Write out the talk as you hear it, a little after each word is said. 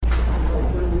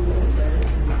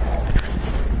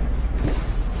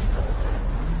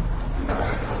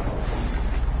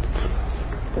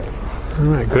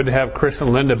Good to have Chris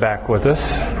and Linda back with us.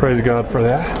 Praise God for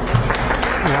that.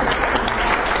 Yeah.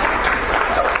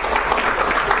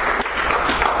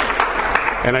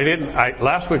 And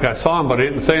last week I saw him, but I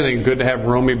didn't say anything. Good to have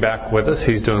Romy back with us.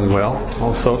 He's doing well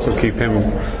also, so keep him.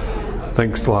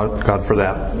 Thanks a lot, God, for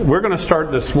that. We're going to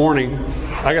start this morning.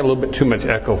 I got a little bit too much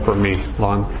echo for me,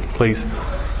 Lon, please.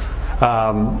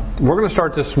 We're going to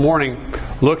start this morning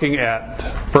looking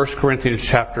at 1 Corinthians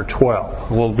chapter 12.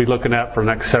 We'll be looking at for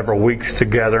the next several weeks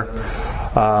together.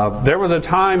 There was a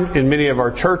time in many of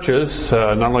our churches,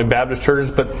 not only Baptist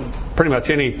churches, but pretty much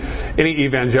any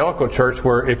evangelical church,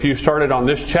 where if you started on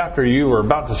this chapter, you were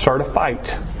about to start a fight.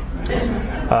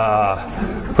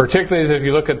 Particularly if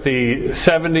you look at the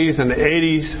 70s and the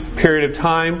 80s period of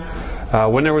time,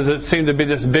 when it seemed to be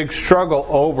this big struggle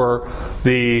over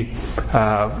the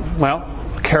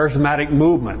charismatic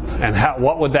movement and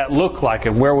what would that look like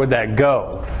and where would that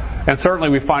go. And certainly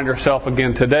we find ourselves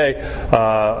again today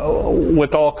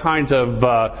with all kinds of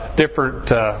different,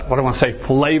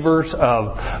 flavors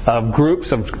of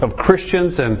groups of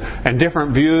Christians and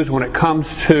different views when it comes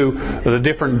to the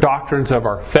different doctrines of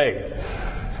our faith.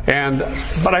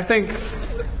 But I think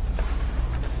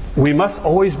we must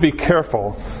always be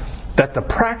careful that the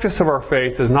practice of our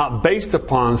faith is not based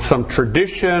upon some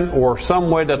tradition or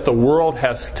some way that the world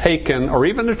has taken, or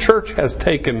even the church has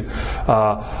taken,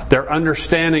 their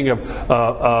understanding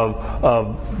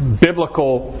of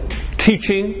biblical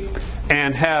teaching,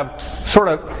 and have sort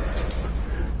of,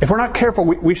 if we're not careful,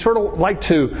 we sort of like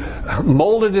to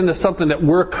mold it into something that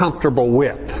we're comfortable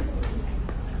with.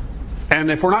 And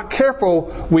if we're not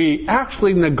careful, we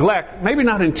actually neglect, maybe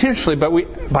not intentionally, but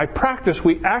by practice,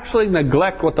 we actually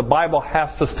neglect what the Bible has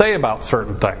to say about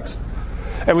certain things.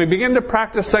 And we begin to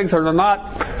practice things that are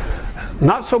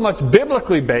not so much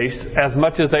biblically based as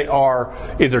much as they are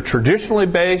either traditionally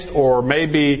based or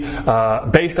maybe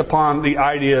based upon the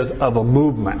ideas of a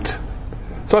movement.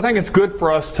 So I think it's good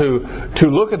for us to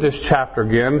look at this chapter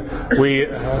again. We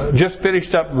just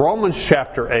finished up Romans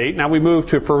chapter 8. Now we move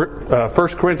to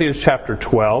 1 Corinthians chapter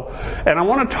 12. And I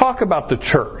want to talk about the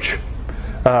church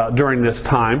during this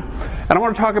time. And I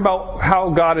want to talk about how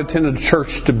God intended the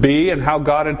church to be and how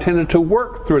God intended to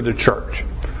work through the church.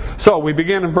 So we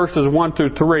begin in verses 1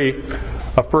 through 3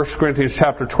 of 1 Corinthians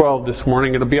chapter 12 this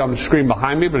morning. It'll be on the screen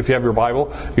behind me, but if you have your Bible,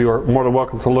 you are more than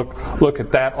welcome to look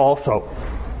at that also.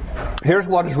 Here's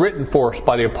what is written for us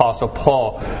by the Apostle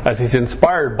Paul as he's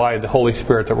inspired by the Holy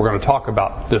Spirit that we're going to talk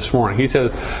about this morning. He says,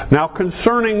 "Now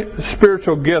concerning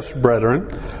spiritual gifts, brethren,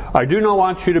 I do not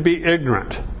want you to be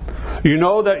ignorant. You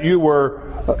know that you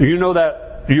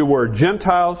were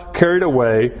Gentiles carried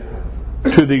away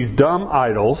to these dumb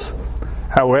idols,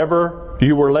 however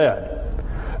you were led.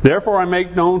 Therefore I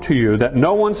make known to you that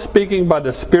no one speaking by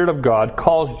the Spirit of God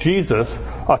calls Jesus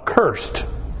accursed,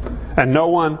 and no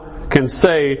one can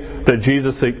say that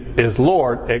Jesus is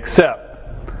Lord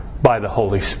except by the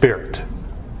Holy Spirit."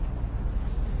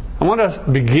 I want to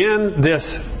begin this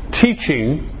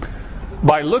teaching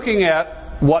by looking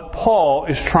at what Paul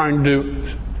is trying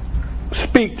to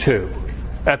speak to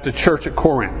at the church at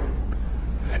Corinth.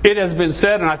 It has been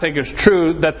said, and I think it's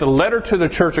true, that the letter to the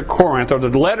church at Corinth, or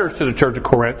the letters to the church at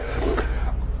Corinth,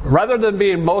 rather than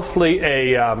being mostly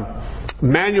a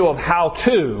manual of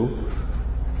how-to,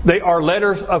 they are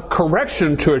letters of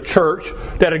correction to a church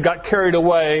that had got carried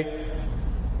away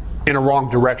in a wrong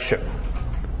direction.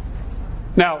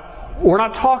 Now, we're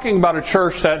not talking about a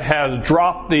church that has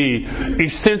dropped the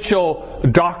essential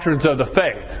doctrines of the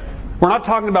faith. We're not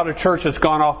talking about a church that's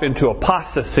gone off into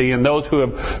apostasy and those who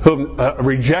have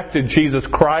rejected Jesus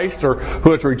Christ or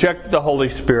who has rejected the Holy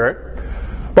Spirit.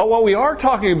 But what we are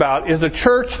talking about is a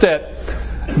church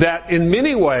that in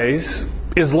many ways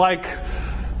is like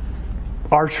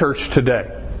our church today.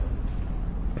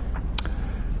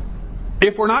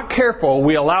 If we're not careful,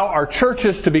 we allow our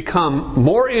churches to become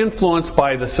more influenced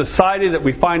by the society that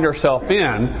we find ourselves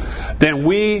in than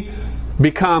we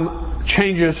become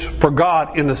changes for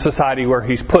God in the society where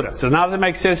He's put us. Does that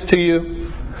make sense to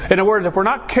you? In other words, if we're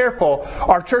not careful,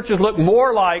 our churches look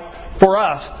more like, for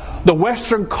us, the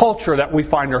Western culture that we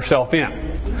find ourselves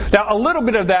in. Now, a little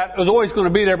bit of that is always going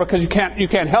to be there because you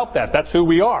can't help that. That's who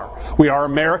we are. We are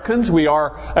Americans. We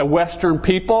are a Western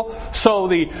people. So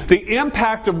the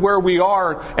impact of where we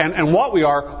are and what we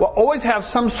are will always have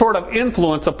some sort of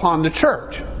influence upon the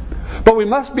church. But we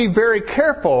must be very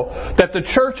careful that the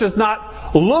church does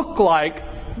not look like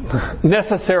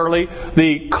necessarily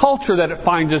the culture that it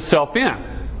finds itself in.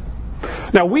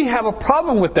 Now, we have a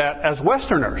problem with that as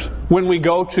Westerners when we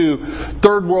go to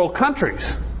third world countries.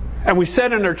 And we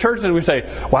sit in their churches and we say,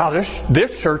 wow,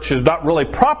 this church is not really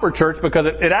proper church because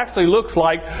it actually looks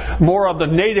like more of the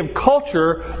native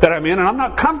culture that I'm in. And I'm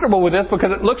not comfortable with this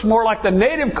because it looks more like the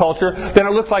native culture than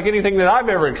it looks like anything that I've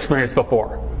ever experienced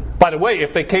before. By the way,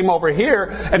 if they came over here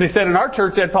and they said in our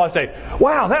church, they'd probably say,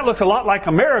 wow, that looks a lot like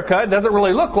America. It doesn't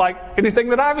really look like anything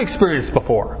that I've experienced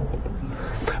before.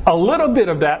 A little bit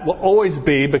of that will always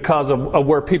be because of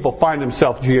where people find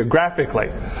themselves geographically.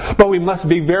 But we must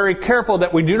be very careful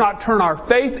that we do not turn our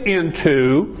faith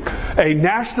into a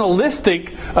nationalistic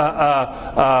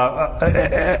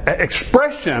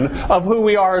expression of who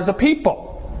we are as a people.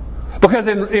 Because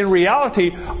in reality,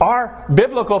 our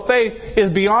biblical faith is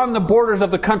beyond the borders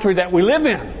of the country that we live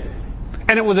in.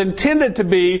 And it was intended to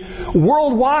be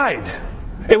worldwide.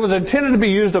 It was intended to be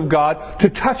used of God to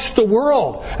touch the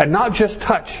world and not just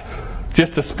touch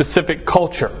just a specific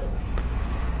culture.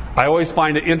 I always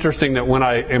find it interesting that when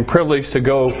I am privileged to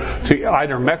go to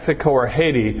either Mexico or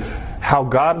Haiti, how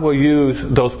God will use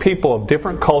those people of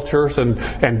different cultures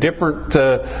and different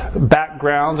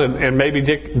backgrounds and maybe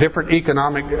different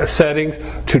economic settings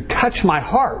to touch my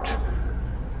heart.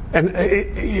 And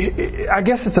I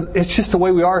guess it's just the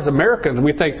way we are as Americans.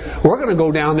 We think we're going to go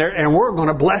down there and we're going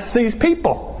to bless these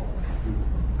people.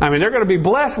 I mean, they're going to be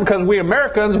blessed because we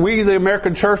Americans, we the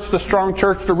American church, the strong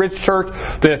church, the rich church,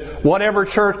 the whatever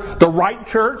church, the right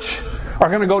church, are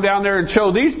going to go down there and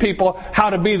show these people how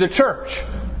to be the church.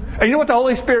 And you know what the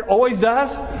Holy Spirit always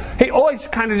does? He always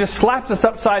kind of just slaps us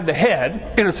upside the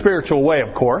head, in a spiritual way,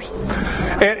 of course,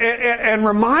 and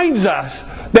reminds us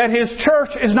that His church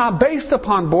is not based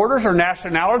upon borders or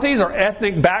nationalities or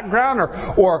ethnic background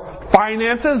or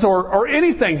finances or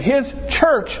anything. His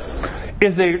church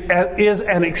is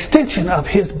an extension of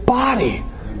His body.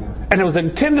 And it was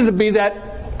intended to be that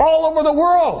all over the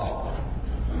world.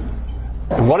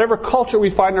 And whatever culture we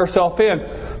find ourselves in,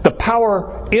 the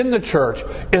power in the church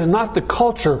is not the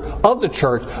culture of the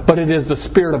church, but it is the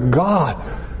Spirit of God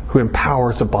who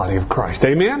empowers the body of Christ.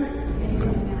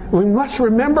 Amen? We must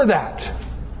remember that.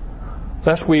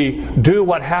 Lest we do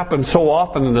what happened so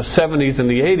often in the 70s and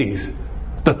the 80s.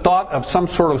 The thought of some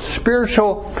sort of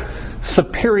spiritual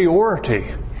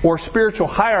superiority or spiritual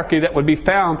hierarchy that would be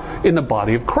found in the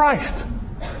body of Christ.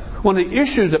 One of the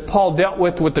issues that Paul dealt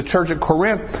with the church at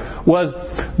Corinth was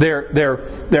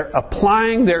they're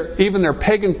applying even their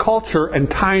pagan culture and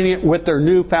tying it with their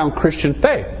newfound Christian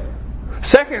faith.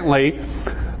 Secondly,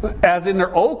 as in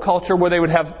their old culture where they would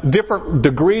have different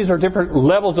degrees or different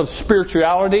levels of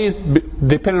spirituality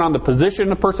depending on the position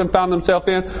the person found themselves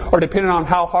in or depending on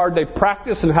how hard they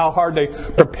practiced and how hard they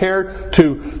prepared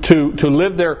to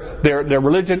live their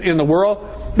religion in the world,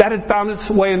 that had found its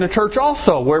way in the church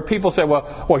also, where people say,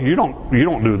 well, you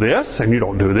don't do this and you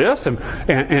don't do this and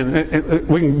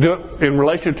we can do it in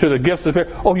relation to the gifts of the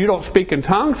Spirit. Oh, you don't speak in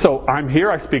tongues, so I'm here,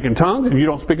 I speak in tongues, and you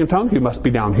don't speak in tongues, you must be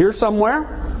down here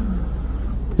somewhere.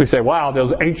 We say, wow,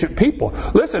 those ancient people.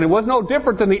 Listen, it was no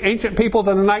different than the ancient peoples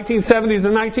in the 1970s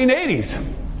and 1980s.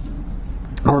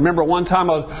 I remember one time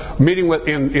I was meeting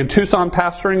in Tucson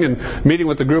pastoring and meeting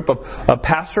with a group of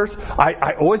pastors.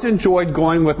 I always enjoyed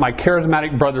going with my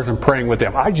charismatic brothers and praying with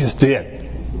them. I just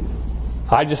did.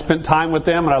 I just spent time with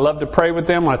them and I loved to pray with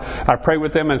them. I prayed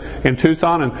with them in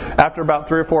Tucson, and after about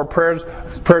 3 or 4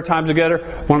 prayer times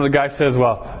together, one of the guys says,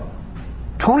 well,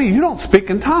 Tony, you don't speak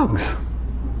in tongues.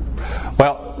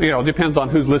 Well, it depends on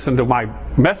who's listened to my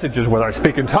messages whether I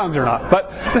speak in tongues or not. But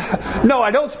no,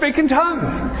 I don't speak in tongues.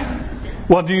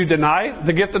 Well, do you deny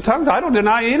the gift of tongues? I don't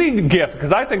deny any gift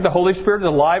because I think the Holy Spirit is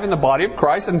alive in the body of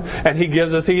Christ and He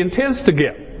gives us He intends to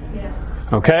give. Yes.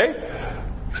 Okay?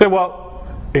 So, well,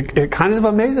 it kind of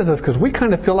amazes us because we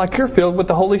kind of feel like you're filled with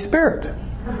the Holy Spirit.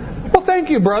 Well, thank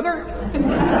you, brother.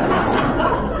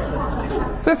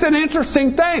 That's an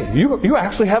interesting thing. You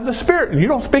actually have the Spirit and you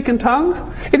don't speak in tongues?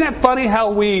 Isn't that funny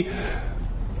how we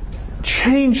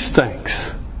change things?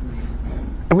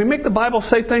 And we make the Bible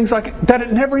say things like that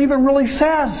it never even really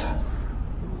says.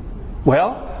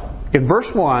 Well, in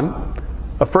verse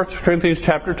 1 of 1 Corinthians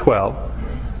chapter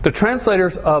 12, the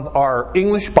translators of our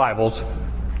English Bibles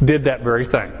did that very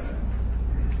thing.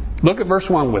 Look at verse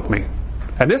 1 with me.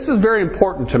 And this is very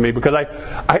important to me because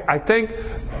I think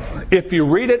if you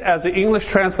read it as the English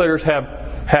translators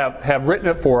have written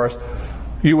it for us,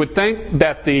 you would think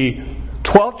that the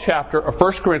 12th chapter of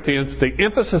 1 Corinthians, the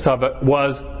emphasis of it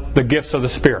was the gifts of the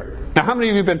Spirit. Now, how many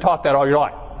of you have been taught that all your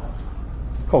life?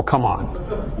 Oh, come on.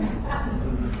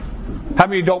 How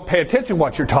many don't pay attention to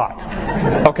what you're taught?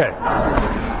 Okay.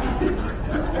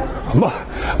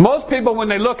 Most people, when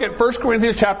they look at 1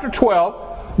 Corinthians chapter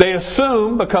 12, they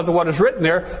assume, because of what is written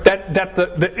there, that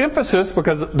the emphasis,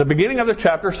 because the beginning of the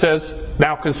chapter says,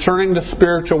 now concerning the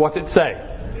spiritual, what's it say?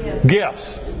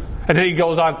 Gifts. And then he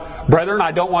goes on, brethren,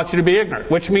 I don't want you to be ignorant.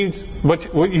 Which means, what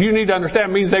you need to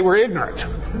understand means they were ignorant.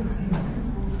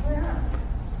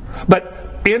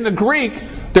 But in the Greek,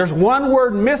 there's one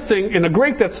word missing in the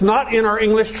Greek that's not in our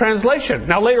English translation.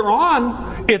 Now later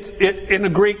on, in the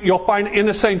Greek, you'll find in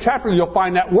the same chapter, you'll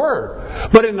find that word.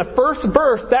 But in the first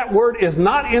verse, that word is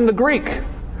not in the Greek.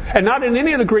 And not in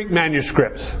any of the Greek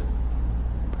manuscripts.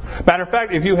 Matter of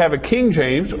fact, if you have a King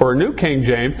James or a New King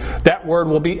James, that word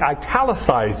will be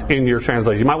italicized in your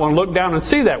translation. You might want to look down and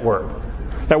see that word.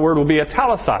 That word will be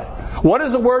italicized. What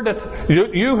is the word that's...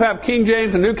 You have King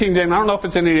James and New King James. I don't know if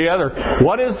it's in any other.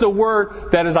 What is the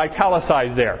word that is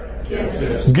italicized there?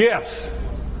 Gifts.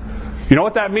 You know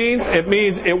what that means? It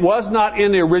means it was not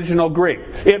in the original Greek.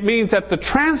 It means that the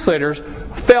translators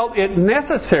felt it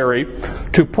necessary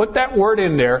to put that word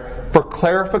in there for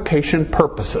clarification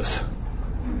purposes.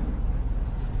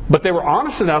 But they were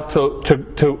honest enough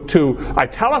to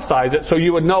italicize it so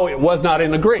you would know it was not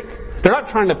in the Greek. They're not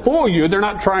trying to fool you. They're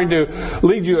not trying to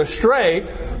lead you astray.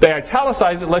 They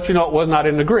italicize it and let you know it was not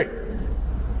in the Greek.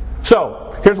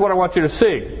 So, here's what I want you to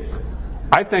see.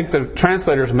 I think the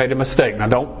translators made a mistake. Now,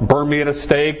 don't burn me at a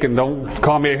stake and don't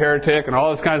call me a heretic and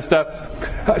all this kind of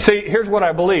stuff. See, here's what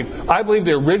I believe. I believe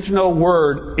the original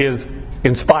word is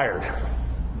inspired.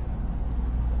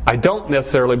 I don't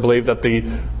necessarily believe that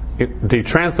the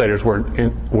translators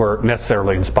were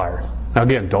necessarily inspired. Now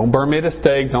again, don't burn me at a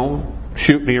stake, don't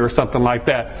shoot me or something like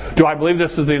that. Do I believe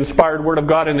this is the inspired Word of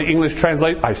God in the English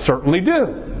translation? I certainly do.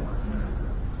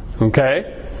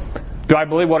 Okay? Do I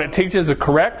believe what it teaches is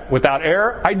correct, without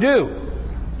error? I do.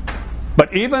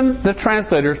 But even the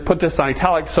translators put this in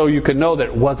italics so you can know that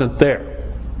it wasn't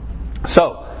there.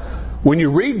 So, when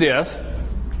you read this,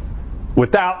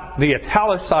 without the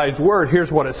italicized word,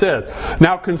 here's what it says.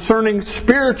 Now concerning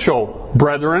spiritual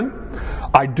brethren,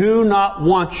 I do not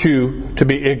want you to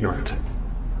be ignorant.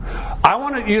 I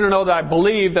want you to know that I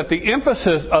believe that the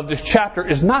emphasis of this chapter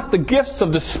is not the gifts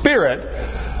of the Spirit,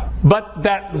 but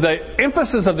that the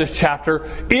emphasis of this chapter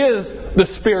is the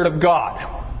Spirit of God.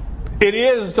 It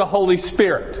is the Holy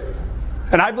Spirit.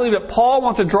 And I believe that Paul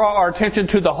wants to draw our attention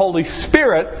to the Holy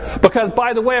Spirit because,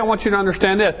 by the way, I want you to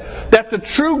understand this, that the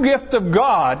true gift of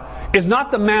God is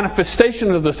not the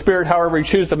manifestation of the Spirit, however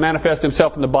He chooses to manifest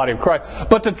Himself in the body of Christ.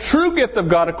 But the true gift of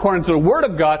God, according to the Word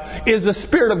of God, is the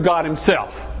Spirit of God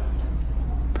Himself,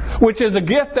 which is a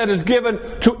gift that is given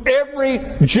to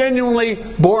every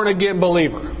genuinely born-again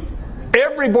believer.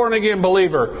 Every born-again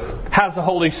believer has the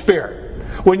Holy Spirit.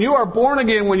 When you are born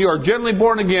again, when you are genuinely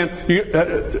born again,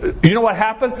 you know what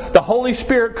happened? The Holy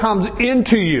Spirit comes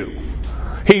into you.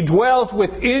 He dwells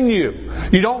within you.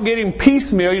 You don't get Him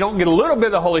piecemeal. You don't get a little bit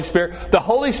of the Holy Spirit. The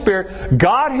Holy Spirit,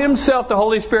 God Himself, the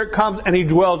Holy Spirit comes and He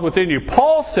dwells within you.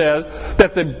 Paul says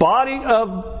that the body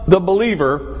of the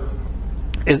believer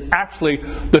is actually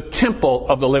the temple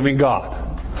of the living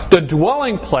God. The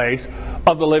dwelling place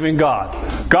of the living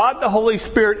God. God, the Holy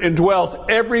Spirit,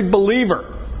 indwells every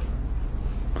believer.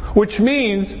 Which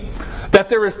means that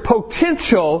there is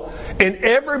potential in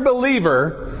every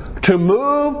believer to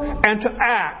move and to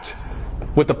act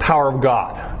with the power of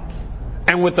God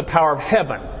and with the power of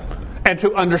heaven and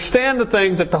to understand the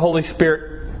things that the Holy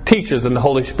Spirit teaches and the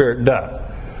Holy Spirit does.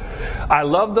 I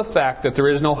love the fact that there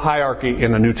is no hierarchy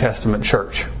in the New Testament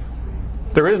church.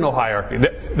 There is no hierarchy.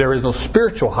 There is no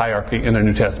spiritual hierarchy in the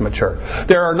New Testament church.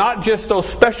 There are not just those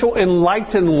special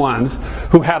enlightened ones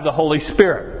who have the Holy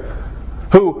Spirit.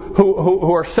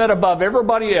 Who are set above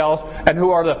everybody else and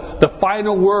who are the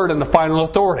final word and the final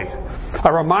authority. I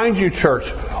remind you, church,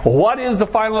 what is the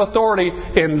final authority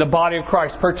in the body of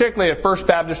Christ, particularly at First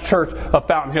Baptist Church of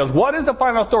Fountain Hills? What is the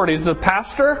final authority? Is it the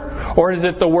pastor or is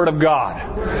it the Word of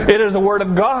God? It is the Word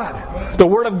of God. The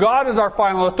Word of God is our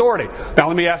final authority. Now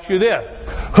let me ask you this.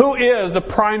 Who is the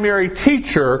primary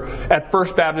teacher at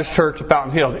First Baptist Church of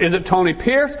Fountain Hills? Is it Tony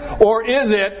Pierce or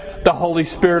is it the Holy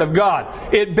Spirit of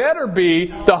God? It better be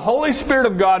the Holy Spirit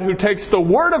of God who takes the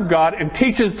Word of God and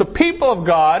teaches the people of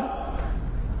God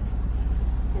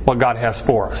what God has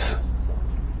for us.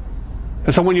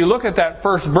 And so when you look at that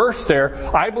first verse there,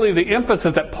 I believe the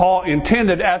emphasis that Paul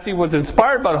intended as he was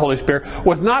inspired by the Holy Spirit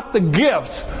was not the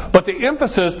gifts, but the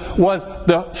emphasis was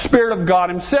the Spirit of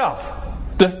God Himself.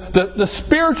 The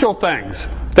spiritual things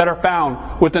that are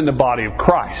found within the body of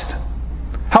Christ.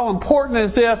 How important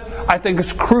is this? I think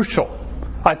it's crucial.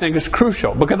 I think it's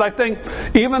crucial because I think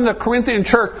even the Corinthian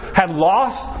church had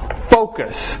lost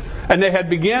focus And they had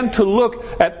begun to look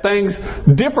at things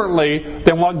differently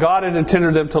than what God had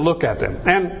intended them to look at them.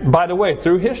 And by the way,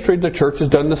 through history, the church has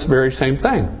done this very same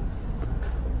thing.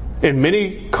 In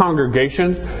many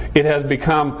congregations, it has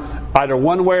become either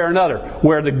one way or another,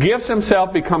 where the gifts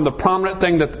themselves become the prominent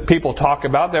thing that people talk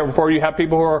about. Therefore, you have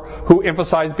people who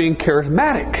emphasize being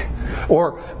charismatic.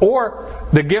 Or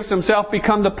the gifts themselves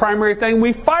become the primary thing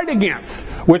we fight against,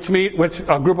 which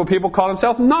a group of people call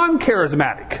themselves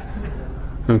non-charismatic.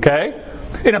 Okay?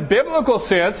 In a biblical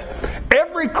sense,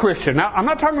 every Christian, now I'm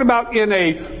not talking about in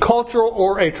a cultural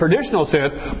or a traditional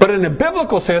sense, but in a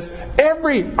biblical sense,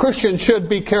 every Christian should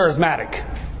be charismatic.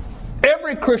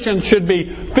 Every Christian should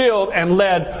be filled and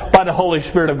led by the Holy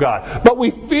Spirit of God. But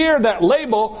we fear that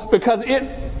label because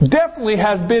it definitely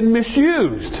has been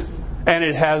misused and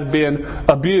it has been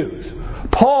abused.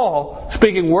 Paul,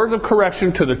 speaking words of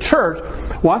correction to the church,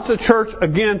 wants the church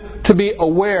again to be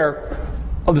aware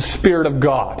of the Spirit of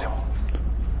God,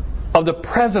 of the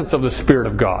presence of the Spirit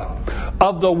of God,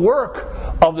 of the work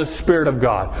of the Spirit of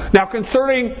God. Now,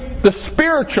 concerning the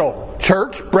spiritual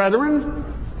church, brethren,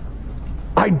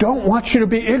 I don't want you to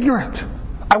be ignorant.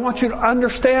 I want you to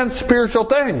understand spiritual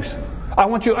things. I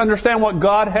want you to understand what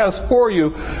God has for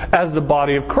you as the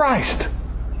body of Christ.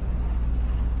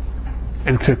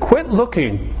 And to quit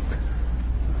looking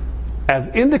as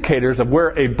indicators of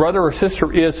where a brother or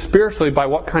sister is spiritually by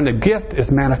what kind of gift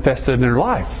is manifested in their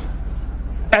life.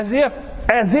 As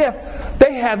if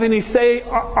they have any say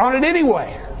on it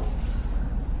anyway.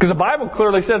 Because the Bible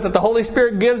clearly says that the Holy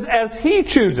Spirit gives as He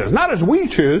chooses. Not as we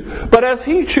choose, but as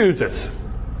He chooses.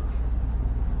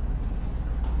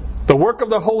 The work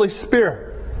of the Holy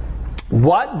Spirit.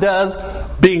 What does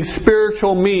being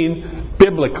spiritual mean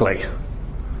biblically?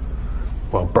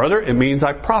 Well, brother, it means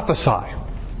I prophesy.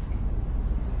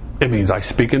 It means I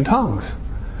speak in tongues.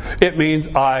 It means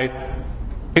I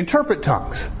interpret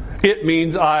tongues. It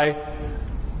means I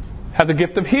have the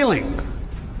gift of healing.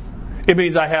 It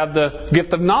means I have the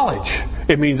gift of knowledge.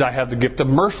 It means I have the gift of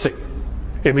mercy.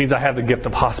 It means I have the gift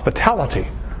of hospitality.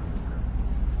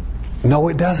 No,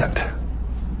 it doesn't.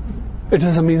 It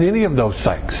doesn't mean any of those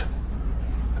things.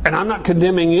 And I'm not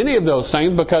condemning any of those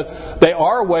things because they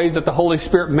are ways that the Holy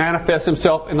Spirit manifests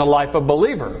Himself in the life of a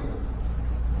believer.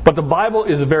 But the Bible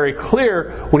is very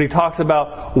clear when He talks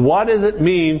about what does it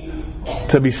mean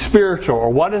to be spiritual, or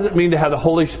what does it mean to have the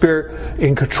Holy Spirit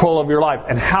in control of your life,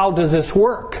 and how does this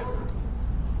work?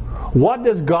 What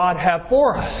does God have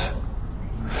for us?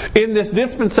 In this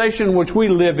dispensation which we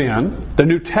live in, the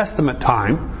New Testament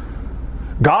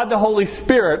time, God the Holy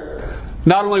Spirit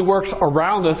not only works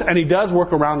around us, and He does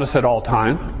work around us at all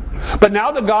times, but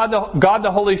now that God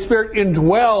the Holy Spirit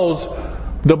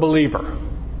indwells the believer.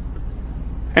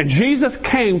 And Jesus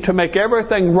came to make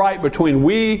everything right between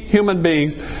we human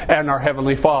beings and our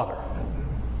Heavenly Father.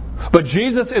 But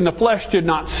Jesus in the flesh did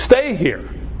not stay here.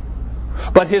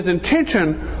 But His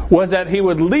intention was that He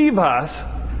would leave us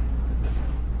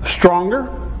stronger,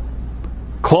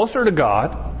 closer to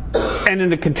God, and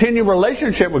in a continued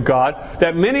relationship with God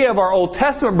that many of our Old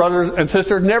Testament brothers and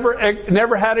sisters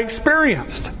never had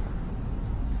experienced.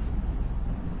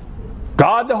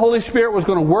 God the Holy Spirit was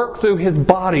going to work through His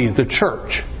body, the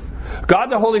church. God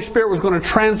the Holy Spirit was going to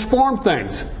transform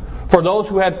things for those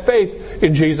who had faith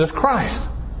in Jesus Christ.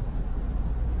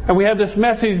 And we have this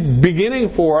message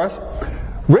beginning for us,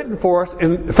 written for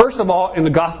us, first of all, in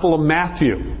the Gospel of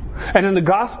Matthew. And in the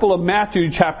Gospel of Matthew,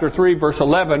 chapter 3, verse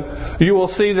 11, you will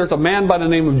see there's a man by the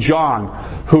name of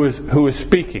John who is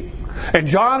speaking. And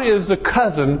John is the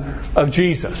cousin of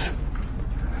Jesus.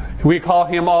 We call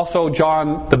him also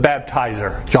John the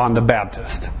Baptizer, John the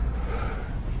Baptist.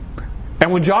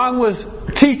 And when John was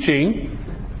teaching,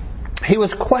 he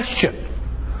was questioned.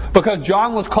 Because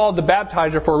John was called the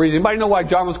Baptizer for a reason. Anybody know why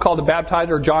John was called the Baptizer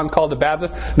or John called the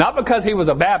Baptist? Not because he was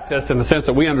a Baptist in the sense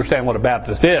that we understand what a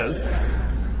Baptist is,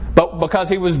 but because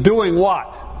he was doing what?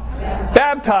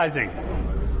 Baptizing.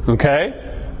 Okay?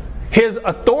 His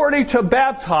authority to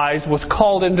baptize was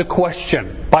called into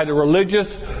question by the religious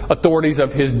authorities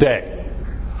of his day.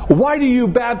 Why do you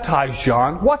baptize,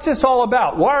 John? What's this all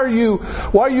about? Why are you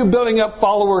building up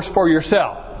followers for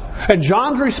yourself? And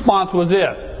John's response was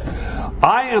this: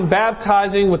 I am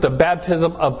baptizing with the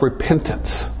baptism of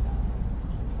repentance.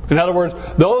 In other words,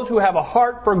 those who have a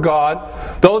heart for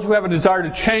God, those who have a desire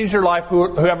to change their life,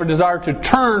 who have a desire to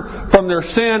turn from their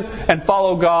sin and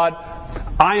follow God,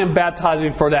 I am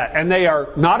baptizing for that. And they are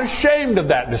not ashamed of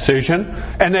that decision,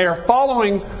 and they are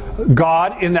following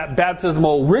God in that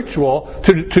baptismal ritual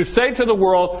to say to the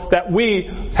world that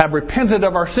we have repented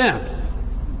of our sin.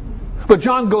 But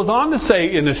John goes on to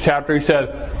say in this chapter, he said,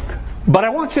 but I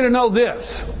want you to know this.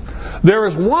 there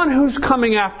is one who's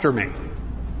coming after me.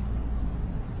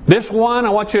 This one,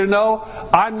 I want you to know,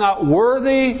 I'm not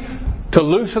worthy to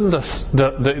loosen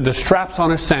the straps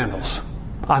on his sandals.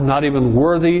 I'm not even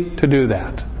worthy to do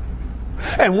that.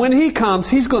 And when he comes,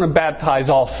 he's going to baptize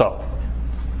also.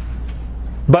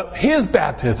 But his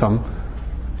baptism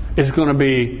is going to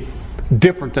be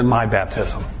different than my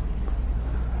baptism.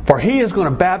 For he is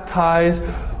going to baptize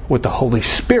with the Holy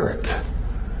Spirit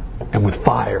and with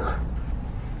fire.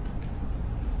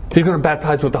 He's going to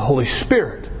baptize with the Holy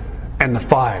Spirit and the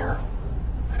fire.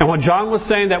 And what John was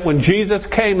saying, that when Jesus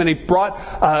came and he brought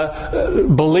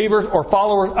believers or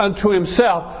followers unto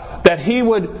himself, that he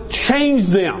would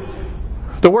change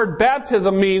them. The word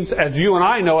baptism means, as you and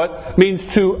I know it, means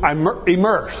to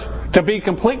immerse, to be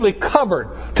completely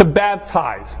covered, to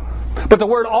baptize. But the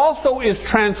word also is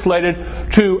translated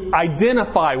to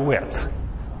identify with,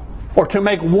 or to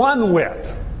make one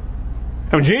with.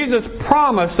 And Jesus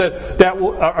promised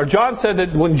or John said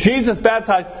that when Jesus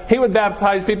baptized, he would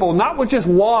baptize people not with just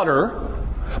water,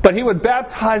 but he would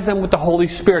baptize them with the Holy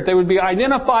Spirit. They would be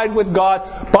identified with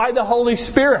God by the Holy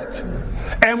Spirit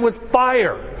and with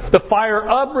fire. The fire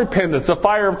of repentance, the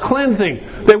fire of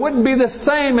cleansing. They wouldn't be the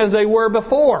same as they were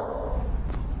before.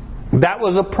 That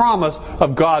was a promise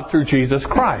of God through Jesus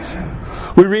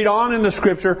Christ. We read on in the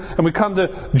Scripture and we come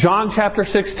to John chapter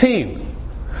 16.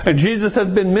 And Jesus has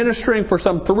been ministering for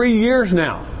some 3 years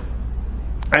now.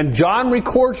 And John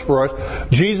records for us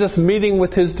Jesus meeting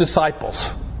with his disciples.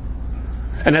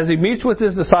 And as he meets with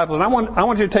his disciples, and I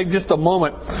want you to take just a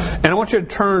moment, and I want you to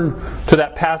turn to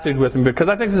that passage with me, because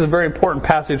I think this is a very important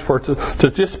passage for us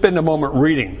to just spend a moment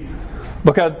reading.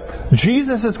 Because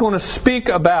Jesus is going to speak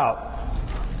about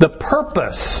the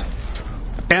purpose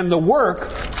and the work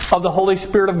of the Holy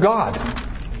Spirit of God.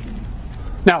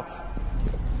 Now,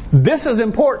 this is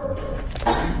important.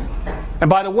 And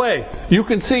by the way, you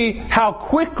can see how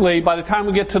quickly, by the time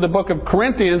we get to the book of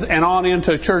Corinthians and on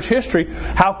into church history,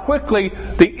 how quickly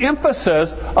the emphasis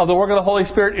of the work of the Holy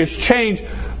Spirit is changed,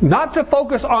 not to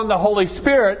focus on the Holy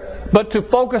Spirit, but to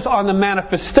focus on the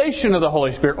manifestation of the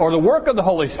Holy Spirit, or the work of the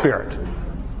Holy Spirit.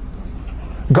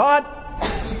 God,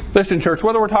 listen church,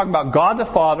 whether we're talking about God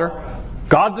the Father,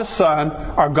 God the Son,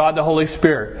 or God the Holy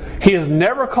Spirit, He has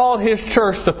never called His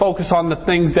church to focus on the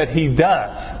things that He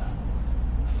does,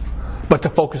 but to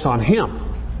focus on Him.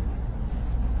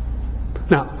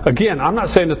 Now, again, I'm not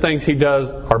saying the things He does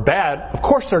are bad. Of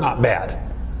course they're not bad.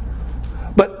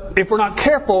 But if we're not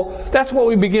careful, that's what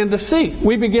we begin to seek.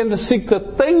 We begin to seek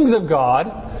the things of God,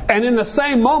 and in the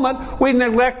same moment, we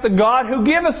neglect the God who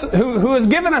has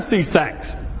given us these things.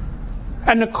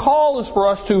 And the call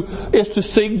is to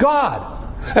seek God.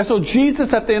 And so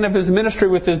Jesus, at the end of His ministry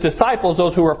with His disciples,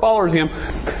 those who were followers of Him,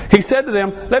 He said to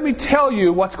them, let me tell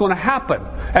you what's going to happen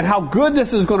and how good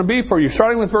this is going to be for you.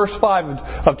 Starting with verse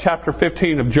 5 of chapter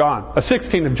 16 of John.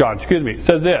 It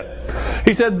says this.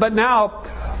 He said, but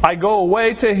now I go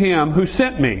away to Him who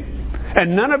sent me,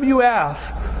 and none of you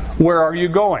ask, where are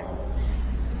you going?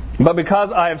 But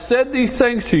because I have said these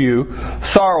things to you,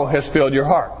 sorrow has filled your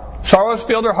heart. Sorrow has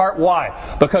filled their heart.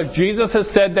 Why? Because Jesus has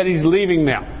said that He's leaving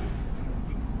them.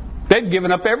 They'd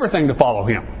given up everything to follow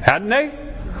Him, hadn't they?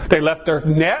 They left their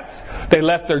nets, they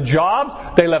left their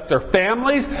jobs, they left their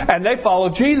families, and they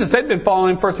followed Jesus. They'd been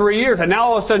following Him for 3 years. And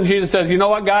now all of a sudden Jesus says, you know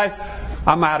what guys?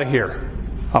 I'm out of here.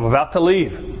 I'm about to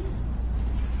leave.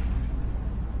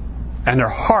 And their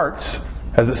hearts,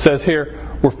 as it says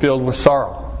here, were filled with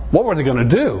sorrow. What were they going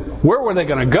to do? Where were they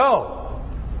going to go?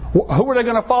 Who were they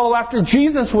going to follow after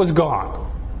Jesus was gone?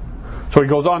 So He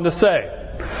goes on to say,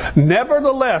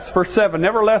 nevertheless, verse 7,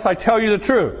 nevertheless I tell you the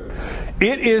truth.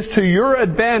 It is to your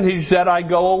advantage that I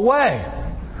go away.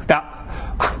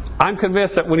 Now, I'm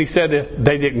convinced that when He said this,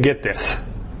 they didn't get this.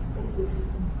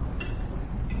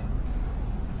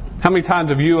 How many times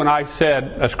have you and I said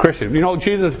as Christians, you know,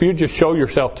 Jesus, if you just show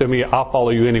yourself to me, I'll follow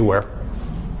you anywhere.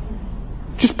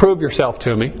 Just prove yourself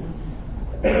to me.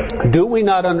 Do we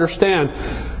not understand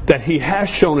that He has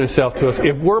shown Himself to us?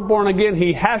 If we're born again,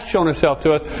 He has shown Himself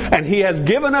to us, and He has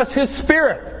given us His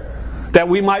Spirit that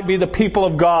we might be the people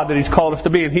of God that He's called us to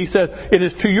be. And He said, it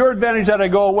is to your advantage that I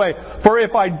go away. For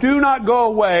if I do not go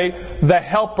away, the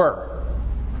Helper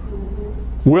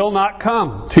will not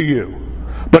come to you.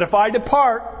 But if I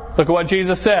depart, look at what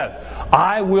Jesus said,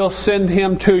 I will send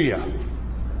Him to you.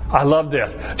 I love this.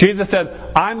 Jesus said,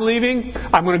 I'm leaving.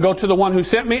 I'm going to go to the one who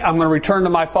sent me. I'm going to return to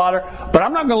my Father. But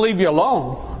I'm not going to leave you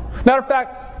alone. Matter of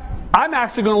fact, I'm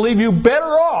actually going to leave you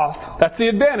better off. That's the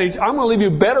advantage. I'm going to leave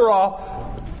you better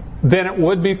off than it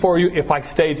would be for you if I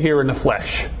stayed here in the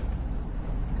flesh.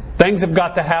 Things have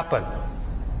got to happen.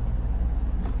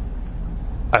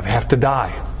 I have to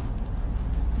die.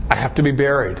 I have to be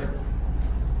buried.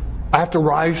 I have to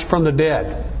rise from the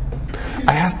dead.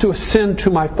 I have to ascend to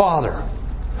my Father.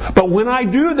 But when I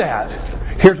do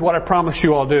that, here's what I promise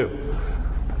you I'll do.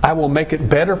 I will make it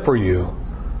better for you.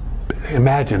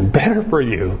 Imagine, better for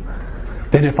you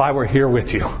than if I were here with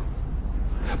you.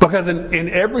 Because in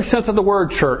every sense of the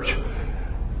word, church,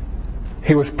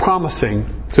 He was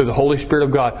promising through the Holy Spirit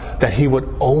of God that He would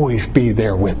always be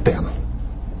there with them.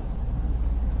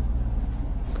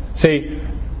 See,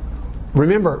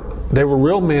 remember, they were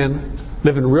real men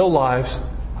living real lives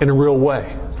in a real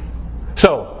way.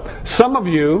 So, some of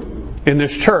you in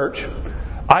this church,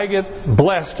 I get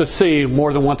blessed to see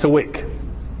more than once a week.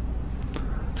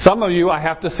 Some of you I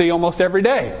have to see almost every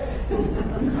day.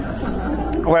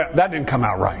 Well, that didn't come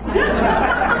out right.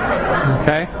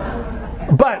 Okay?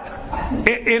 But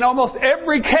in almost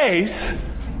every case,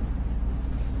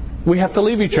 we have to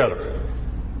leave each other.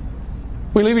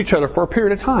 We leave each other for a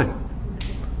period of time.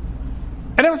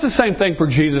 And it was the same thing for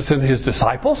Jesus and His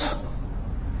disciples.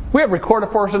 We have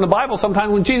recorded for us in the Bible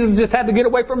sometimes when Jesus just had to get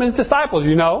away from His disciples,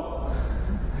 you know.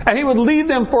 And He would leave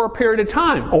them for a period of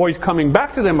time. Always coming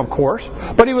back to them, of course.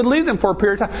 But He would leave them for a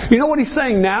period of time. You know what He's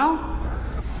saying now?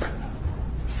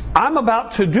 I'm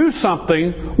about to do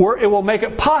something where it will make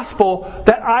it possible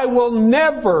that I will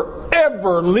never,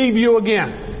 ever leave you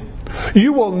again.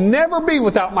 You will never be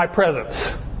without my presence.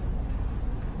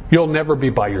 You'll never be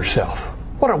by yourself.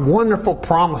 What a wonderful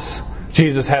promise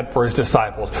Jesus had for His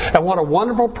disciples. And what a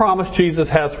wonderful promise Jesus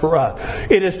has for us.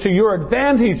 It is to your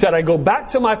advantage that I go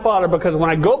back to my Father, because when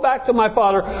I go back to my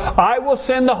Father, I will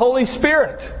send the Holy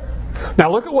Spirit.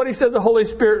 Now look at what He says the Holy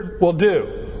Spirit will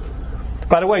do.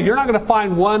 By the way, you're not going to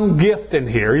find one gift in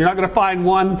here. You're not going to find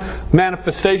one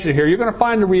manifestation here. You're going to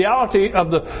find the reality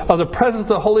of the presence of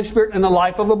the Holy Spirit in the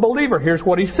life of a believer. Here's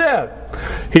what He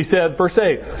said. He said, verse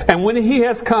 8, and when He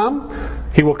has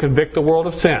come, He will convict the world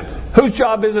of sin. Whose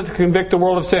job is it to convict the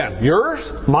world of sin? Yours?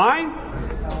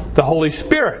 Mine? The Holy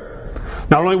Spirit.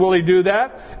 Not only will He do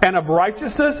that, and of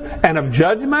righteousness, and of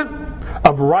judgment,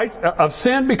 of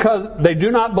sin because they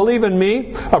do not believe in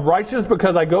me, of righteousness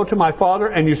because I go to my Father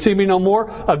and you see me no more,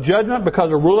 of judgment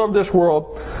because the ruler of this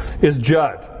world is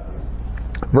judged.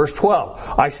 Verse 12,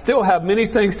 I still have many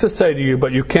things to say to you,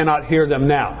 but you cannot hear them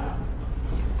now.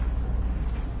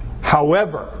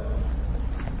 However,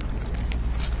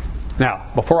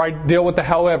 now, before I deal with the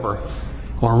however,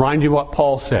 I want to remind you what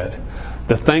Paul said.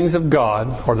 The things of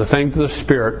God, or the things of the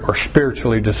Spirit, are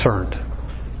spiritually discerned.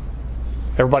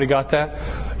 Everybody got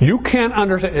that? You can't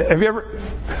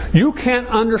understand. You can't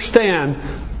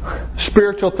understand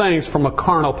spiritual things from a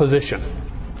carnal position.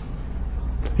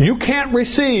 You can't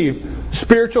receive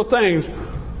spiritual things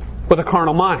with a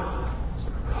carnal mind.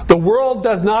 The world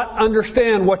does not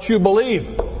understand what you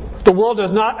believe. The world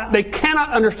does not. They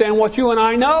cannot understand what you and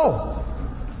I know.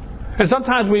 And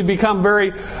sometimes we become very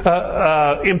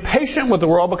impatient with the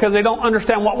world because they don't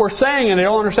understand what we're saying and they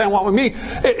don't understand what we mean.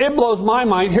 It blows my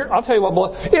mind. Here, I'll tell you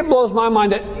what. It blows my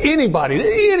mind that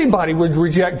anybody would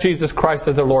reject Jesus Christ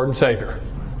as their Lord and Savior.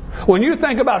 When you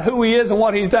think about who He is and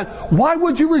what He's done, why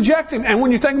would you reject Him? And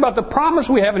when you think about the promise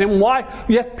we have in Him, why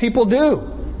yet people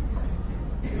do?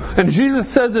 And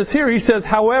Jesus says this here. He says,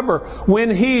 however,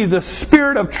 when He, the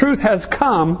Spirit of truth, has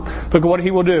come, look at what He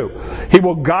will do. He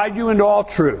will guide you into all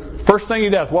truth. First thing He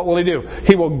does, what will He do?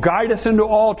 He will guide us into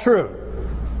all truth.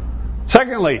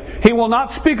 Secondly, He will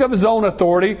not speak of His own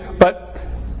authority, but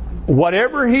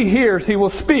whatever He hears, He will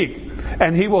speak.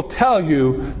 And He will tell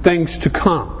you things to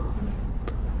come.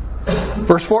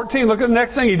 Verse 14, look at the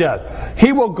next thing He does.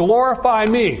 He will glorify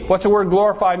me. What's the word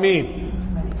glorify mean?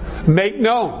 Make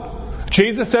known.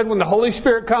 Jesus said when the Holy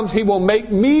Spirit comes, He will make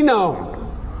me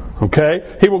known.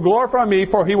 Okay? He will glorify me,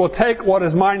 for He will take what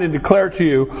is mine and declare it to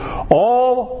you.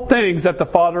 All things that the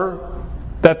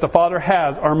Father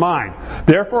has are mine.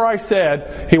 Therefore I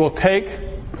said, He will take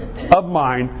of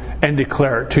mine and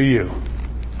declare it to you.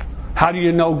 How do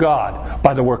you know God?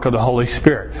 By the work of the Holy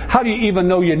Spirit. How do you even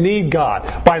know you need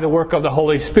God? By the work of the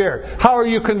Holy Spirit. How are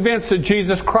you convinced that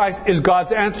Jesus Christ is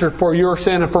God's answer for your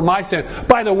sin and for my sin?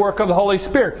 By the work of the Holy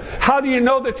Spirit. How do you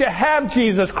know that you have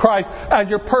Jesus Christ as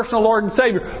your personal Lord and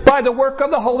Savior? By the work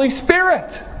of the Holy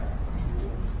Spirit.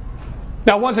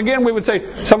 Now, once again,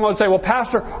 someone would say, well,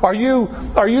 Pastor, are you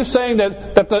saying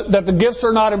that the gifts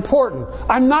are not important?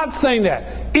 I'm not saying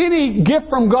that. Any gift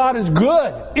from God is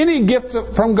good. Any gift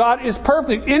from God is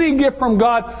perfect. Any gift from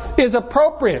God is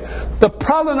appropriate. The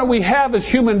problem that we have as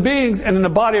human beings and in the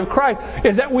body of Christ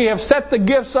is that we have set the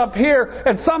gifts up here,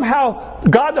 and somehow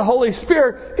God the Holy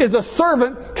Spirit is a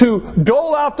servant to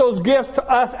dole out those gifts to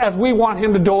us as we want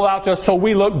Him to dole out to us so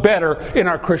we look better in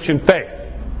our Christian faith.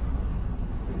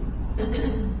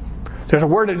 There's a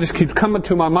word that just keeps coming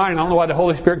to my mind. I don't know why the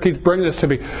Holy Spirit keeps bringing this to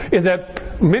me. Is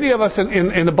that many of us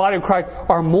in the body of Christ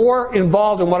are more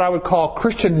involved in what I would call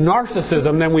Christian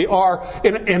narcissism than we are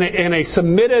in a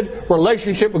submitted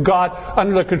relationship with God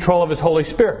under the control of His Holy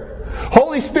Spirit.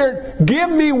 Holy Spirit, give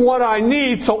me what I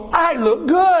need so I look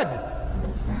good.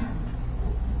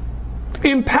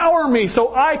 Empower me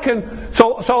so I can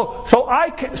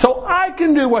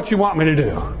do what you want me to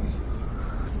do.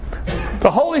 The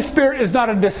Holy Spirit is not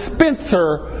a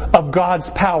dispenser of God's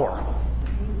power.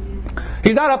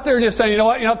 He's not up there just saying, you know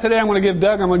what, today I'm going to give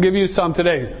Doug, I'm going to give you some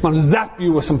today. I'm going to zap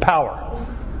you with some power.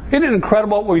 Isn't it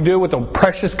incredible what we do with the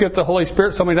precious gift of the Holy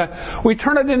Spirit so many times? We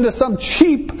turn it into some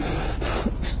cheap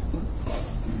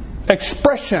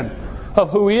expression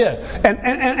of who He is.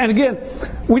 And again,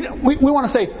 we want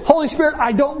to say, Holy Spirit,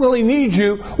 I don't really need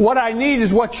you. What I need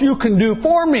is what you can do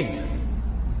for me.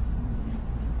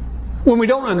 When we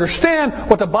don't understand,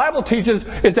 what the Bible teaches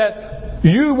is that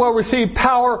you will receive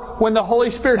power when the Holy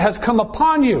Spirit has come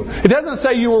upon you. It doesn't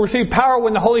say you will receive power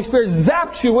when the Holy Spirit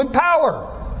zaps you with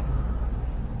power.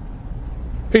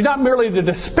 He's not merely the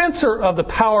dispenser of the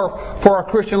power for our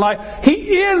Christian life. He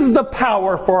is the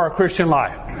power for our Christian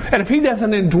life. And if He doesn't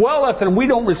indwell us and we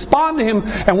don't respond to Him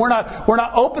and we're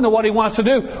not open to what He wants to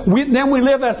do, then we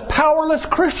live as powerless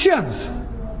Christians.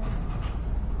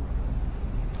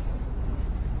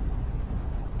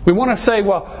 We want to say,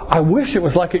 well, I wish it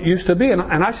was like it used to be. And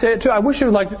I say it too. I wish it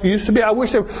was like it used to be. I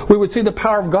wish that we would see the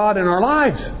power of God in our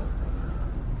lives.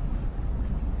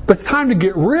 But it's time to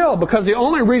get real, because the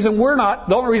only reason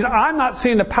I'm not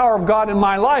seeing the power of God in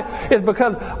my life is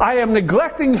because I am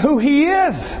neglecting who He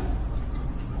is.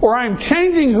 Or I'm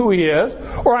changing who He is,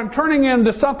 or I'm turning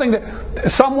into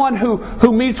someone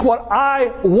who meets what I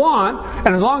want,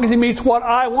 and as long as He meets what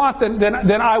I want,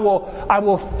 then I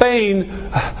will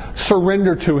feign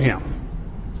surrender to Him.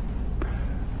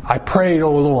 I prayed,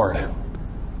 oh Lord,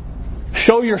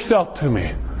 show Yourself to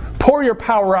me. Pour Your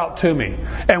power out to me.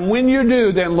 And when You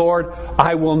do, then Lord,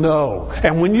 I will know.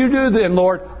 And when You do, then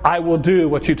Lord, I will do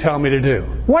what You tell me to do.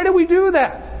 Why do we do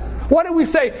that? Why do we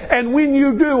say, and when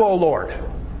You do, oh Lord?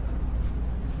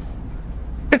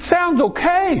 It sounds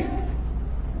okay.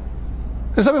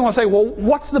 And somebody will say, well,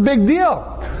 what's the big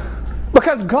deal?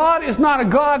 Because God is not a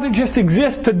God that just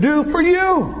exists to do for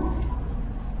you.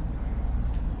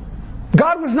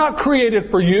 God was not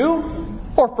created for you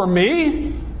or for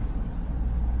me.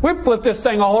 We've flipped this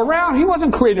thing all around. He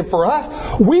wasn't created for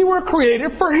us. We were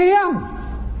created for Him.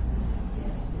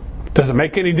 Does it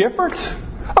make any difference?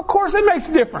 Of course it makes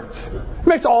a difference. It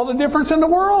makes all the difference in the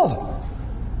world.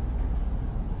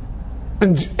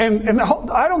 And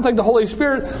I don't think the Holy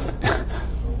Spirit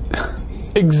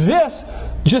exists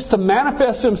just to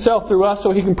manifest Himself through us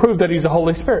so He can prove that He's the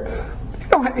Holy Spirit.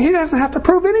 He doesn't have to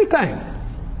prove anything.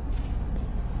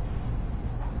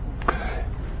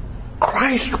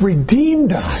 Christ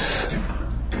redeemed us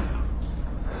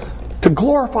to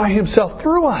glorify Himself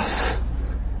through us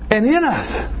and in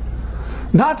us.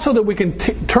 Not so that we can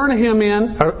turn Him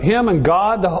and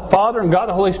God the Father and God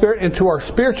the Holy Spirit into our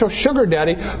spiritual sugar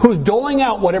daddy who's doling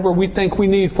out whatever we think we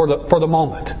need for the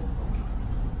moment.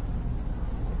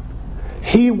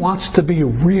 He wants to be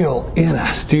real in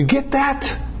us. Do you get that?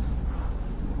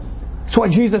 That's why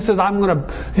Jesus said,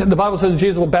 the Bible says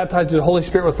Jesus will baptize you with the Holy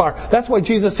Spirit with fire. That's why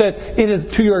Jesus said, it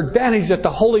is to your advantage that the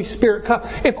Holy Spirit comes.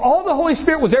 If all the Holy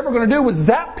Spirit was ever going to do was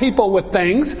zap people with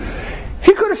things,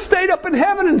 He could have stayed up in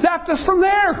heaven and zapped us from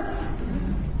there.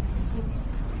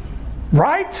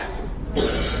 Right?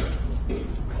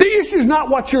 The issue is not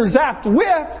what you're zapped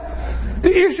with.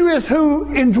 The issue is who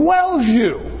indwells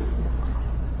you.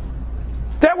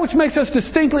 That which makes us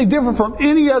distinctly different from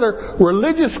any other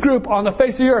religious group on the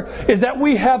face of the earth is that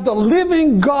we have the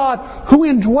living God who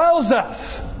indwells us.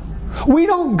 We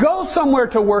don't go somewhere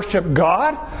to worship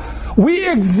God. We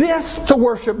exist to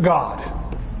worship God.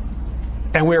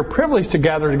 And we are privileged to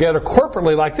gather together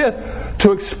corporately like this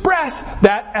to express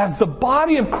that as the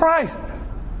body of Christ.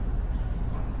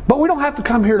 But we don't have to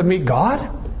come here to meet God.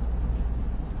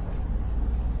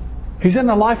 He's in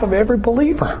the life of every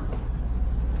believer.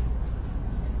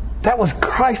 That was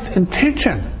Christ's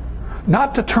intention.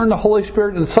 Not to turn the Holy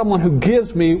Spirit into someone who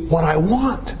gives me what I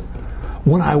want,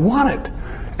 when I want it,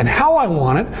 and how I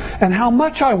want it, and how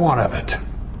much I want of it.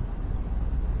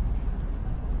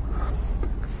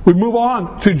 We move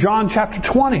on to John chapter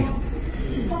 20.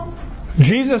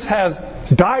 Jesus has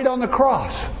died on the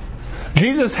cross.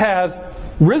 Jesus has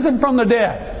risen from the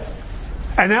dead.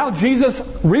 And now Jesus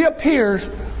reappears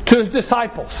to His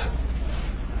disciples.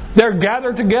 They're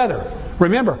gathered together.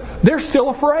 Remember, they're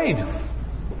still afraid.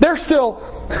 They're still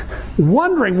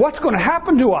wondering what's going to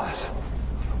happen to us.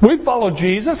 We followed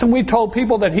Jesus and we told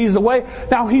people that He's the way.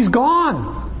 Now He's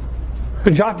gone.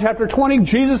 In John chapter 20,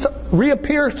 Jesus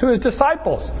reappears to His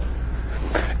disciples.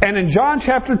 And in John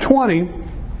chapter 20,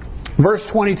 verse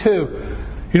 22,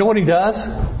 you know what He does?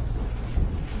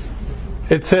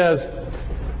 It says,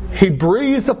 He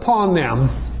breathes upon them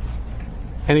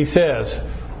and He says,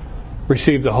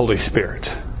 receive the Holy Spirit.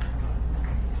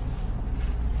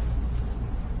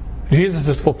 Jesus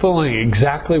is fulfilling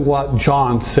exactly what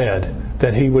John said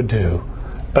that He would do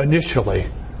initially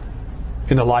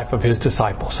in the life of His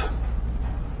disciples.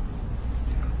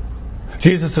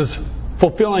 Jesus is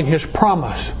fulfilling His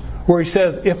promise where He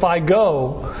says, if I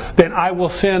go, then I will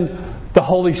send the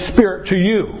Holy Spirit to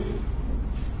you.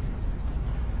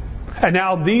 And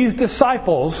now these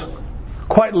disciples,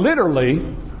 quite literally,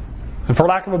 and for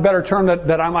lack of a better term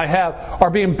that I might have,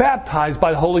 are being baptized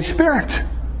by the Holy Spirit.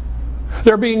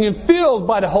 They're being infilled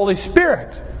by the Holy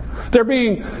Spirit. They're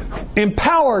being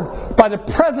empowered by the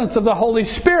presence of the Holy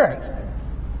Spirit.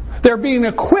 They're being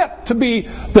equipped to be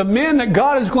the men that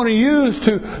God is going to use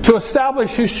to establish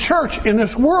His church in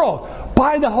this world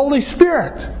by the Holy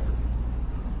Spirit.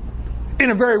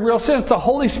 In a very real sense, the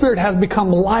Holy Spirit has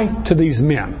become life to these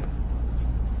men.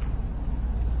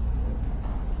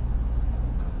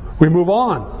 We move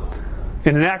on.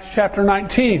 In Acts chapter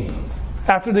 19,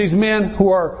 after these men who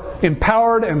are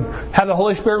empowered and have the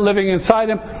Holy Spirit living inside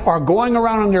them are going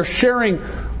around and they're sharing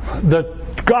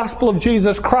the gospel of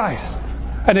Jesus Christ.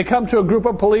 And they come to a group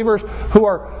of believers who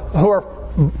are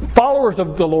followers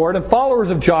of the Lord and followers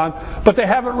of John, but they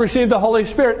haven't received the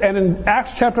Holy Spirit. And in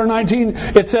Acts chapter 19,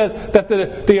 it says that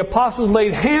the apostles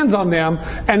laid hands on them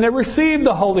and they received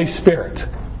the Holy Spirit.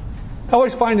 I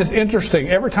always find this interesting.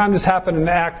 Every time this happened in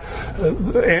Acts,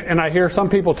 and I hear some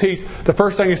people teach, the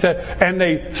first thing he said, and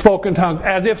they spoke in tongues,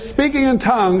 as if speaking in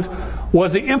tongues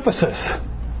was the emphasis,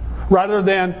 rather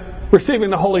than receiving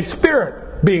the Holy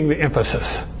Spirit being the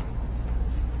emphasis.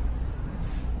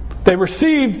 They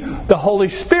received the Holy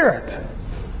Spirit.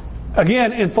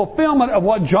 Again, in fulfillment of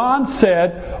what John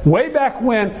said way back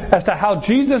when as to how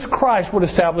Jesus Christ would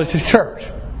establish His church.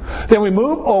 Then we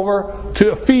move over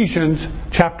to Ephesians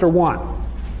chapter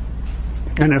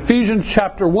 1. In Ephesians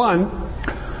chapter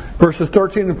 1, verses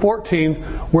 13 and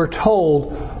 14, we're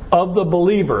told of the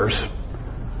believers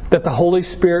that the Holy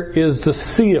Spirit is the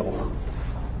seal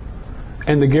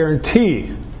and the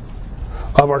guarantee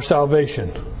of our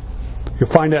salvation.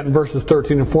 You'll find that in verses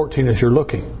 13 and 14 as you're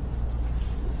looking.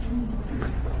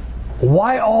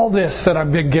 Why all this that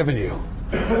I've been giving you?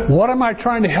 What am I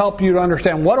trying to help you to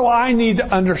understand? What do I need to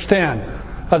understand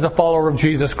as a follower of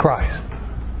Jesus Christ?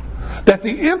 That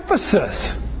the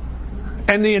emphasis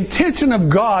and the intention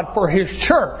of God for His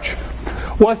church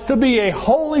was to be a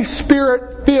Holy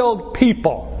Spirit-filled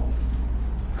people.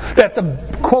 That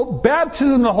the, quote,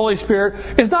 baptism of the Holy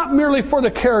Spirit is not merely for the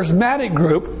charismatic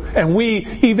group, and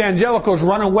we evangelicals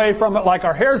run away from it like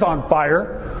our hair's on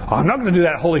fire. I'm not going to do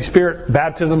that Holy Spirit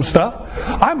baptism stuff.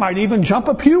 I might even jump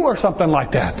a pew or something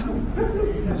like that.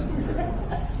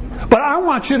 But I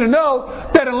want you to know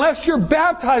that unless you're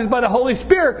baptized by the Holy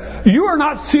Spirit, you are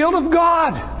not sealed of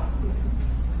God.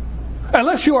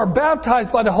 Unless you are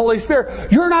baptized by the Holy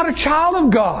Spirit, you're not a child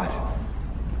of God.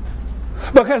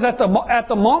 Because at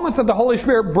the moment that the Holy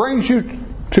Spirit brings you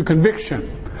to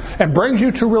conviction and brings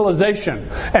you to realization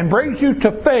and brings you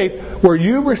to faith where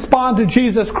you respond to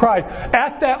Jesus Christ,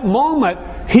 at that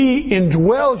moment He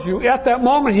indwells you. At that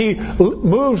moment He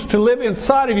moves to live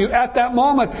inside of you. At that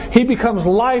moment He becomes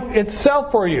life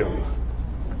itself for you.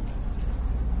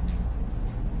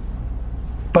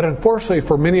 But unfortunately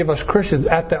for many of us Christians,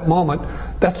 at that moment,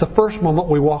 that's the first moment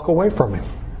we walk away from Him.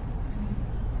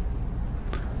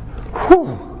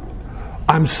 Whew.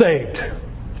 I'm saved.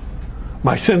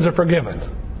 My sins are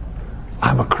forgiven.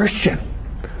 I'm a Christian.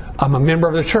 I'm a member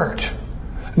of the church.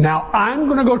 Now I'm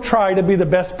going to go try to be the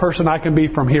best person I can be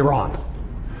from here on.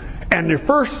 And your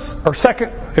first or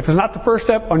second, if it's not the first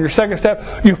step, on your second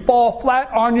step, you fall flat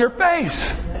on your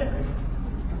face.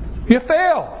 You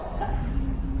fail.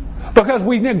 Because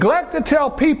we neglect to tell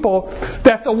people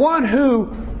that the one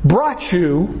who brought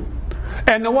you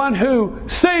and the one who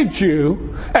saved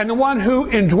you and the one who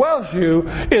indwells you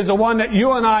is the one that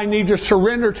you and I need to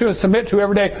surrender to and submit to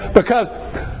every day, because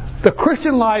the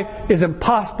Christian life is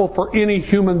impossible for any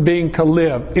human being to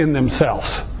live in themselves.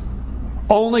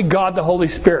 Only God the Holy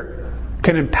Spirit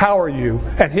can empower you,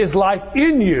 and His life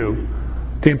in you,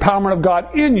 the empowerment of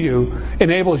God in you,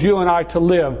 enables you and I to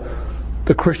live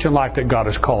the Christian life that God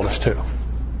has called us to.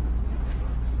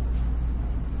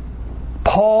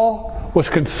 Paul was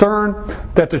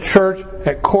concerned that the church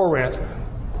at Corinth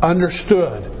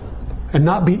understood and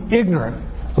not be ignorant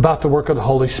about the work of the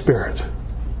Holy Spirit.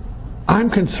 I'm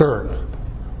concerned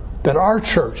that our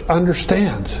church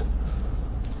understands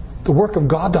the work of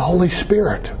God the Holy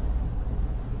Spirit.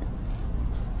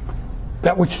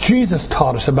 That which Jesus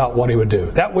taught us about what He would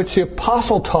do. That which the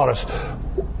apostle taught us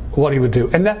what He would do.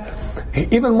 And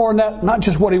that, even more than that, not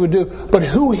just what He would do, but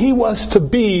who He was to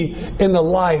be in the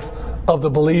life of the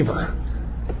believer.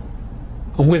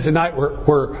 On Wednesday night,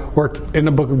 we're in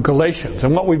the book of Galatians.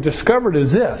 And what we've discovered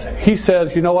is this. He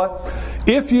says, you know what?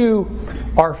 If you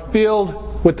are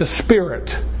filled with the Spirit,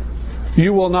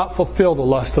 you will not fulfill the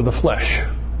lust of the flesh.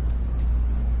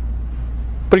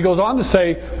 But he goes on to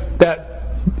say that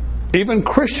even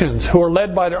Christians who are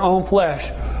led by their own flesh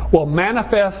will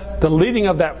manifest the leading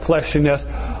of that fleshliness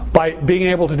by being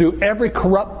able to do every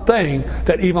corrupt thing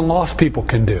that even lost people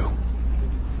can do.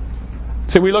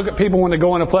 See, we look at people when they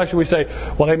go in the flesh and we say,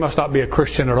 well, they must not be a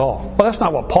Christian at all. Well, that's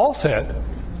not what Paul said.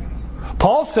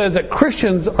 Paul says that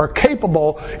Christians are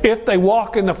capable, if they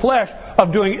walk in the flesh,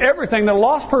 of doing everything that a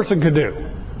lost person could do.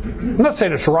 I'm not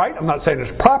saying it's right, I'm not saying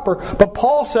it's proper, but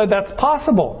Paul said that's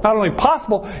possible. Not only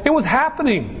possible, it was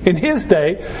happening in his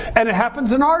day, and it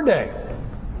happens in our day.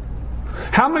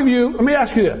 How many of you, let me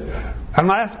ask you this. I'm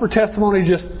not asking for testimony,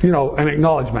 just, an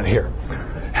acknowledgement here.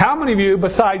 How many of you,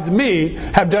 besides me,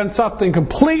 have done something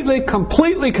completely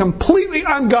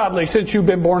ungodly since you've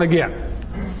been born again?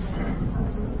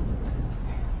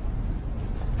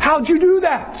 How'd you do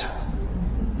that?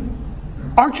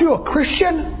 Aren't you a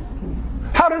Christian?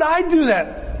 How did I do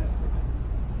that?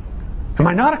 Am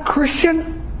I not a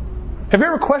Christian? Have you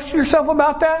ever questioned yourself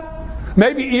about that?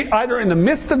 Maybe either in the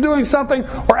midst of doing something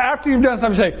or after you've done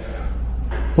something, you say,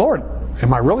 Lord,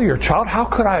 am I really your child? How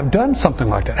could I have done something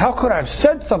like that? How could I have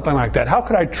said something like that? How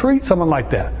could I treat someone like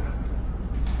that?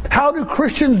 How do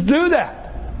Christians do that?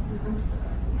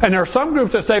 And there are some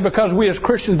groups that say because we as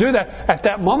Christians do that, at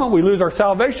that moment we lose our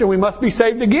salvation, we must be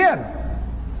saved again.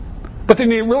 But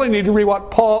then you really need to read what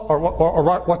Paul, or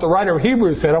what the writer of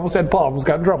Hebrews said. I almost said Paul, I almost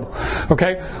got in trouble.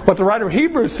 Okay? What the writer of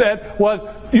Hebrews said was,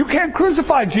 you can't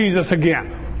crucify Jesus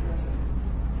again.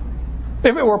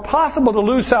 If it were possible to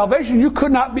lose salvation, you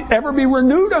could not ever be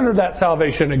renewed under that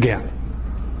salvation again.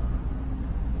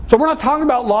 So we're not talking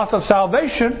about loss of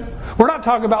salvation. We're not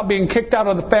talking about being kicked out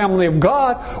of the family of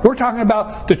God. We're talking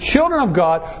about the children of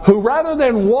God who, rather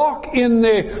than walk in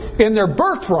their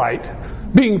birthright,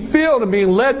 being filled and being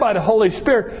led by the Holy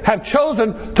Spirit, have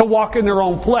chosen to walk in their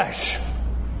own flesh.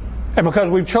 And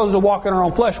because we've chosen to walk in our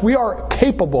own flesh, we are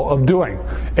capable of doing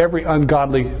every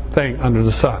ungodly thing under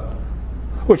the sun.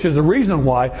 Which is the reason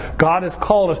why God has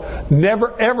called us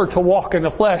never ever to walk in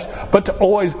the flesh, but to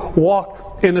always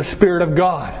walk in the Spirit of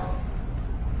God.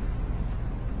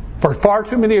 For far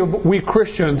too many of we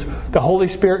Christians, the Holy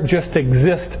Spirit just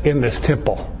exists in this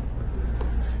temple.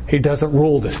 He doesn't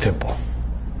rule this temple.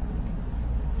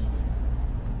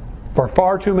 For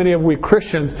far too many of we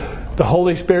Christians, the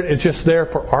Holy Spirit is just there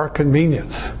for our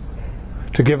convenience.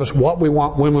 To give us what we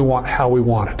want, when we want, how we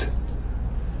want it.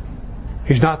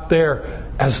 He's not there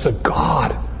as the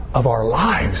God of our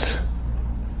lives.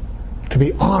 To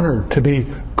be honored, to be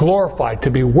glorified,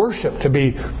 to be worshipped,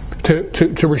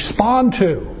 to respond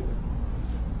to.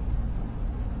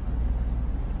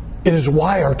 It is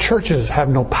why our churches have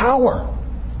no power.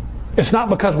 It's not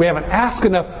because we haven't asked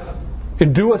enough,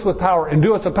 endue us with power,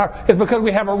 endue us with power. It's because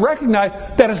we haven't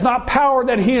recognized that it's not power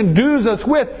that He endues us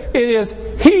with. It is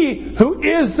He who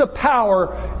is the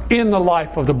power in the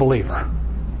life of the believer.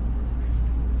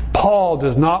 Paul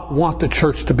does not want the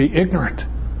church to be ignorant.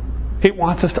 He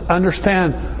wants us to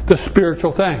understand the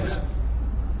spiritual things.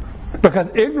 Because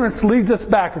ignorance leads us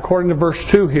back, according to verse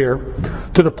 2 here,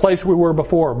 to the place we were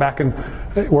before.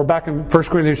 We're back in 1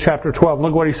 Corinthians chapter 12.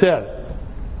 Look what he said.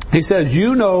 He says,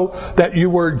 you know that you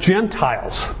were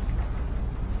Gentiles.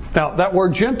 Now, that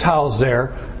word Gentiles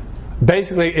there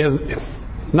basically is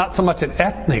not so much an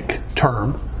ethnic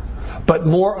term, but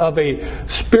more of a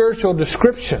spiritual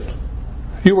description.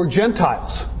 You were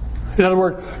Gentiles. In other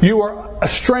words, you were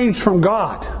estranged from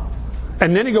God.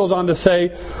 And then he goes on to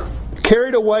say,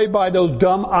 carried away by those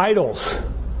dumb idols,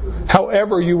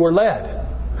 however you were led.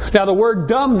 Now the word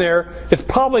dumb there is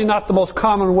probably not the most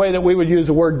common way that we would use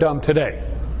the word dumb today.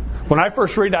 When I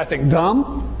first read it, I think,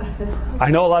 dumb? I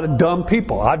know a lot of dumb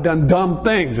people. I've done dumb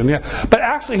things. But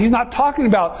actually, he's not talking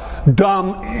about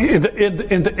dumb in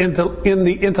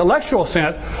the intellectual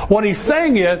sense. What he's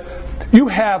saying is, you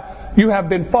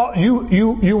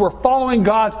were following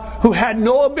gods who had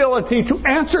no ability to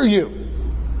answer you.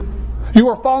 You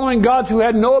were following gods who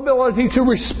had no ability to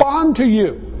respond to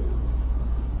you.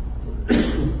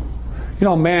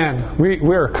 Man,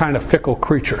 we're kind of fickle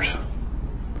creatures.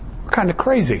 We're kind of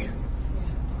crazy.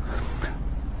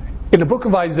 In the book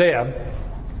of Isaiah,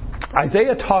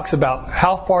 Isaiah talks about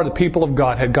how far the people of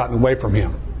God had gotten away from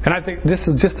Him. And I think this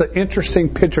is just an interesting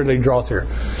picture that he draws here.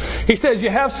 He says you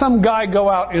have some guy go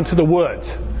out into the woods.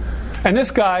 And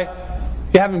this guy,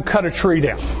 you have him cut a tree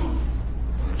down.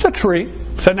 It's a tree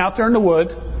sitting out there in the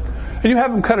woods. And you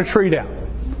have him cut a tree down.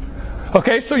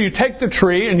 Okay, so you take the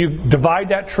tree and you divide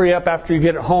that tree up after you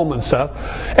get it home and stuff.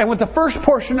 And with the first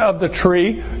portion of the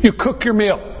tree, you cook your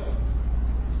meal.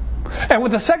 And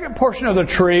with the second portion of the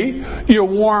tree, you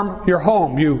warm your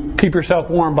home. You keep yourself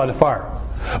warm by the fire.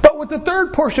 But with the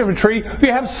third portion of a tree,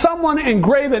 you have someone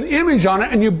engrave an image on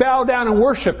it and you bow down and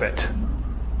worship it.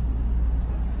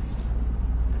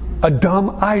 A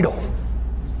dumb idol.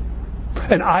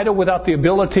 An idol without the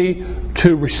ability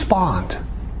to respond.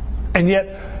 And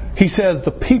yet, he says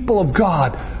the people of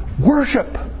God worship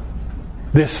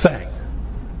this thing.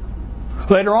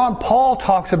 Later on, Paul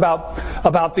talks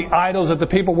about the idols that the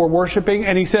people were worshiping,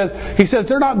 and he says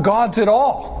they're not gods at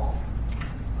all.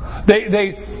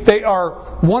 They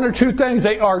are one or two things.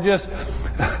 They are just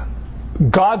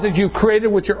gods that you've created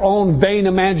with your own vain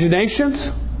imaginations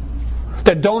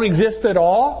that don't exist at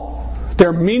all.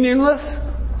 They're meaningless.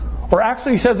 Or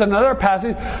actually, he says in another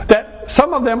passage that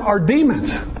some of them are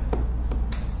demons.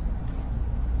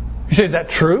 You say, is that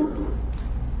true?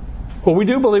 Well, we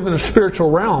do believe in the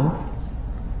spiritual realm.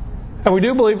 And we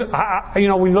do believe, when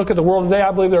you look at the world today,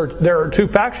 I believe there are two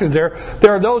factions there.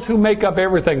 There are those who make up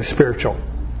everything spiritual.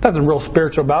 Nothing real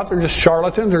spiritual about it. They're just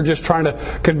charlatans. They're just trying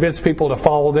to convince people to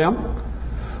follow them.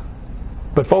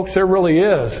 But folks, there really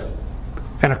is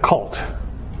an occult.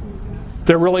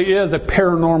 There really is a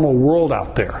paranormal world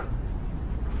out there.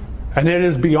 And it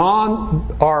is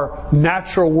beyond our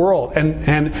natural world.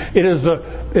 And it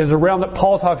is a realm that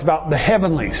Paul talks about, the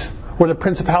heavenlies, where the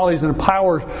principalities and the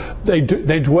powers,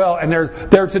 they dwell. And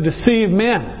they're to deceive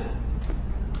men.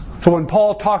 So when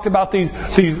Paul talked about these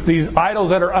idols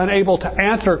that are unable to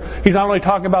answer, he's not only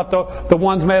talking about the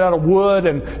ones made out of wood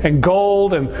and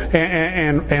gold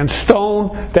and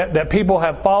stone that people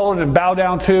have followed and bow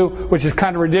down to, which is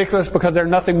kind of ridiculous because they're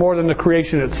nothing more than the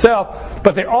creation itself.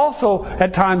 But they also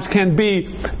at times can be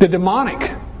the demonic,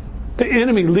 the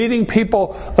enemy leading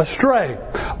people astray.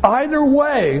 Either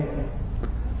way,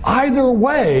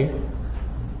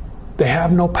 they have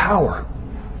no power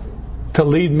to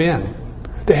lead men.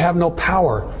 They have no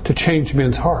power to change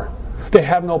men's heart. They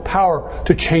have no power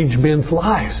to change men's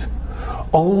lives.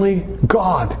 Only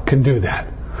God can do that.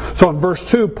 So in verse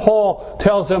 2, Paul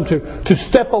tells them to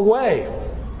step away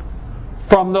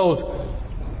from those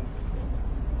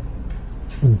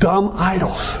dumb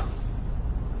idols.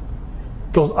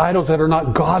 Those idols that are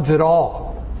not gods at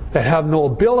all. That have no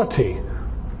ability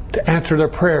to answer their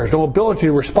prayers. No ability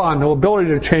to respond. No ability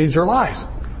to change their lives.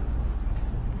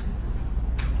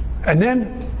 And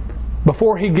then,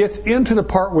 before he gets into the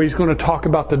part where he's going to talk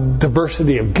about the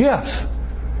diversity of gifts,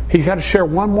 he's got to share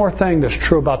one more thing that's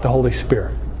true about the Holy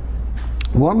Spirit.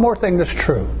 One more thing that's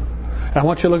true. And I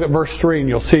want you to look at verse 3 and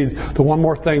you'll see the one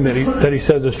more thing that he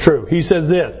says is true. He says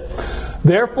this,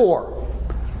 "Therefore,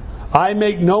 I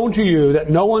make known to you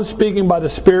that no one speaking by the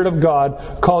Spirit of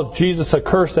God calls Jesus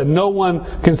accursed, and no one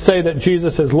can say that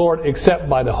Jesus is Lord except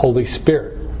by the Holy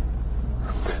Spirit."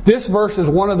 This verse is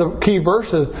one of the key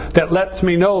verses that lets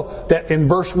me know that in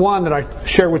verse 1 that I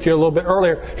shared with you a little bit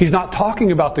earlier, he's not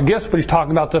talking about the gifts, but he's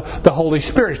talking about the Holy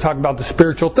Spirit. He's talking about the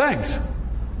spiritual things.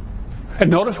 And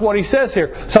notice what he says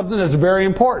here, something that's very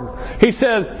important. He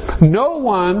says, no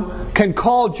one can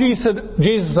call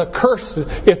Jesus accursed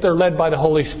if they're led by the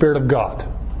Holy Spirit of God.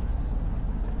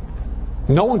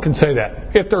 No one can say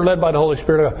that if they're led by the Holy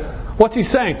Spirit of God. What's he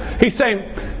saying? He's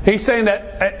saying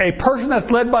that a person that's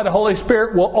led by the Holy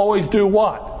Spirit will always do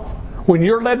what? When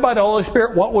you're led by the Holy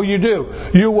Spirit, what will you do?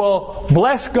 You will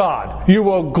bless God. You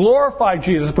will glorify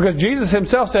Jesus, because Jesus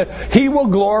himself said, He will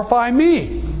glorify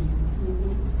me.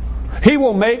 He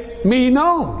will make me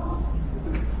known.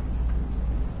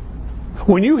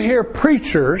 When you hear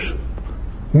preachers,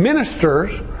 ministers,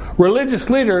 religious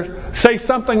leaders say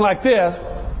something like this,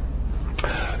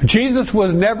 Jesus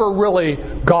was never really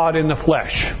God in the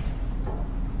flesh.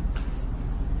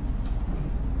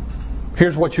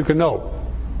 Here's what you can know.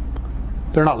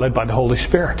 They're not led by the Holy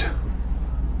Spirit.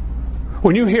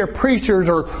 When you hear preachers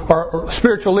or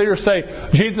spiritual leaders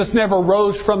say Jesus never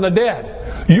rose from the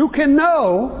dead, you can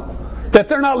know that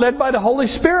they're not led by the Holy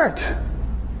Spirit.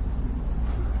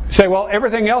 You say, well,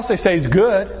 everything else they say is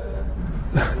good.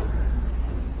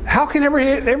 How can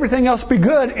everything else be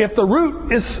good if the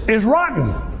root is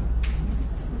rotten?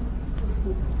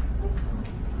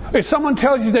 If someone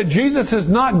tells you that Jesus is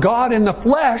not God in the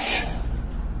flesh,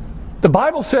 the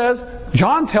Bible says,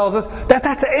 John tells us, that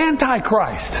that's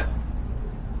Antichrist.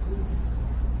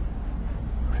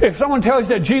 If someone tells you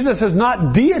that Jesus is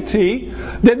not deity,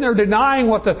 then they're denying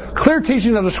what the clear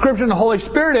teaching of the Scripture and the Holy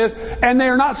Spirit is, and they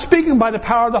are not speaking by the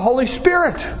power of the Holy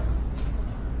Spirit.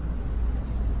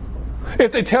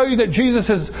 If they tell you that Jesus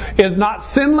is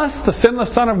not sinless, the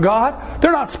sinless Son of God,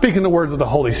 they're not speaking the words of the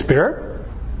Holy Spirit.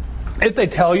 If they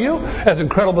tell you, as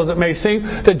incredible as it may seem,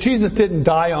 that Jesus didn't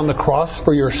die on the cross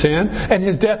for your sin, and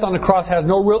His death on the cross has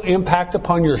no real impact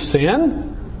upon your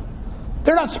sin,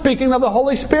 they're not speaking of the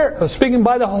Holy Spirit. They're speaking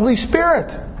by the Holy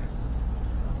Spirit.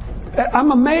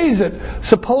 I'm amazed at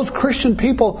suppose Christian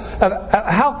people,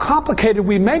 how complicated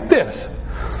we make this.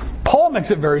 Paul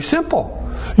makes it very simple.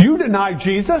 You deny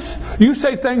Jesus, you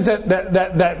say things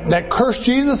that curse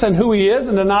Jesus and who He is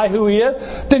and deny who He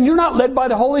is, then you're not led by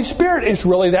the Holy Spirit. It's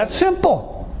really that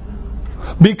simple.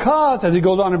 Because, as he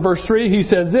goes on in verse 3, he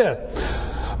says this,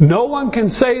 no one can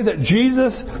say that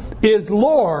Jesus is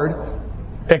Lord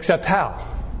except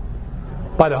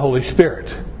how? By the Holy Spirit.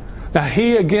 Now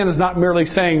he again is not merely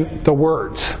saying the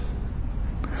words.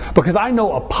 Because I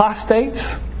know apostates,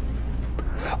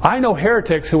 I know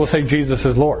heretics who will say Jesus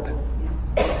is Lord.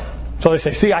 So they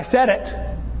say, see, I said it.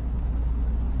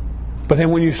 But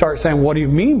then when you start saying, what do you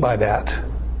mean by that?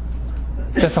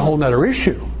 That's a whole other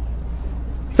issue.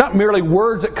 It's not merely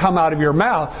words that come out of your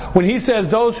mouth. When he says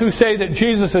those who say that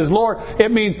Jesus is Lord,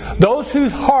 it means those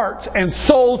whose hearts and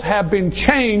souls have been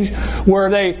changed where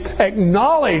they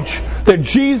acknowledge that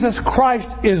Jesus Christ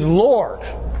is Lord.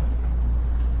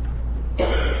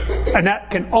 And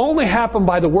that can only happen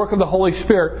by the work of the Holy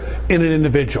Spirit in an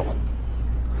individual.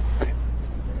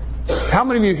 How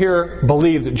many of you here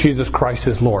believe that Jesus Christ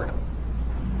is Lord?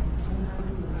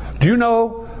 Do you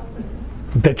know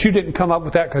that you didn't come up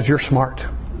with that because you're smart?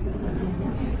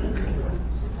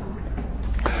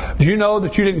 Do you know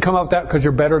that you didn't come up with that because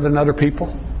you're better than other people?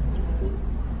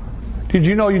 Did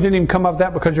you know you didn't even come up with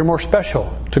that because you're more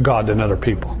special to God than other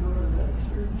people?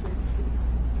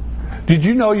 Did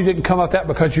you know you didn't come up with that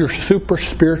because you're a super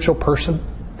spiritual person?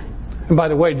 And by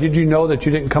the way, did you know that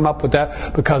you didn't come up with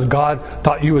that because God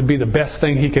thought you would be the best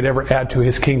thing He could ever add to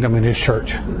His kingdom and His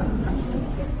church?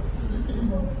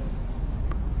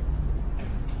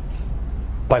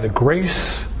 By the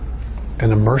grace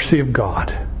and the mercy of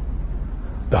God,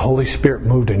 the Holy Spirit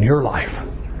moved in your life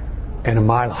and in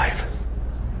my life.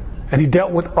 And He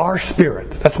dealt with our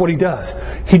spirit. That's what He does.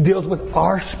 He deals with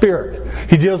our spirit.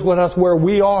 He deals with us where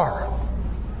we are.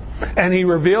 And He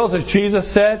reveals, as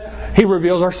Jesus said, He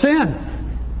reveals our sin.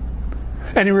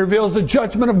 And He reveals the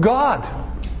judgment of God.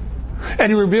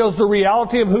 And He reveals the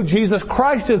reality of who Jesus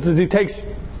Christ is as He takes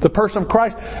the person of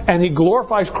Christ and He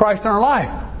glorifies Christ in our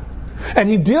life. And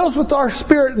He deals with our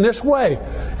spirit in this way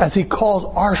as He calls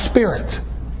our spirit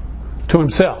to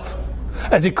Himself.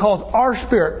 As He calls our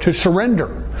spirit to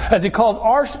surrender. As He calls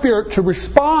our spirit to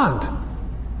respond.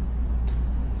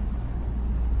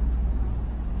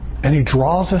 And He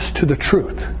draws us to the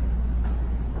truth.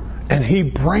 And He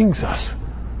brings us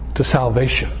to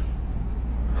salvation.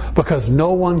 Because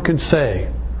no one can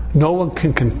say, no one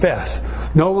can confess,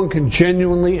 no one can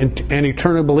genuinely and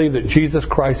eternally believe that Jesus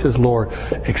Christ is Lord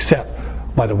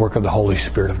except by the work of the Holy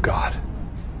Spirit of God.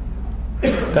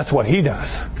 That's what He does.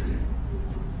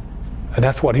 And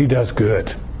that's what He does good,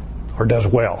 or does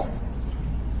well,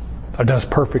 or does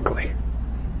perfectly.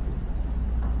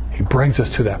 He brings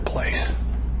us to that place.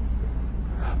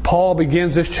 Paul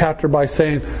begins this chapter by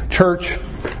saying, church,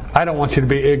 I don't want you to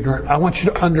be ignorant. I want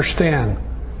you to understand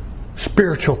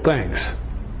spiritual things.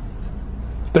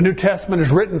 The New Testament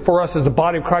is written for us as the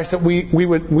body of Christ that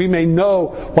we may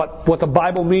know what the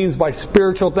Bible means by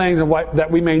spiritual things, and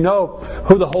that we may know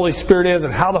who the Holy Spirit is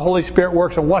and how the Holy Spirit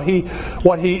works and what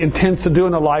He intends to do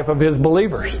in the life of His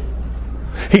believers.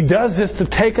 He does this to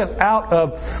take us out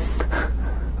of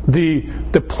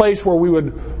the place where we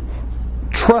would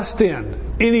trust in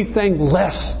anything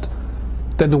less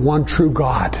than the one true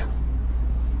God.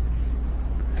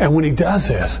 And when He does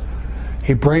this,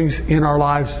 He brings in our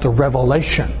lives the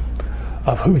revelation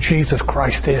of who Jesus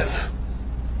Christ is.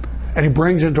 And He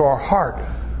brings into our heart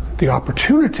the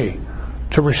opportunity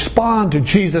to respond to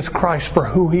Jesus Christ for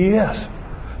who He is.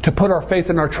 To put our faith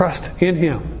and our trust in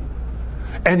Him.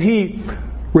 And He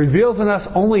reveals in us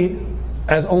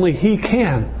as only He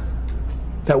can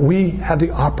that we have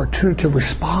the opportunity to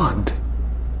respond.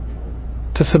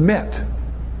 To submit.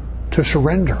 To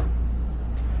surrender.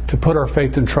 To put our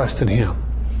faith and trust in Him.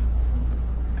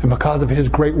 And because of His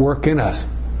great work in us,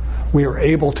 we are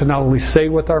able to not only say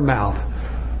with our mouth,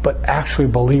 but actually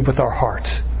believe with our hearts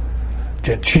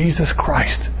that Jesus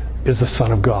Christ is the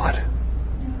Son of God.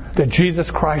 That Jesus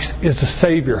Christ is the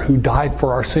Savior who died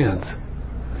for our sins.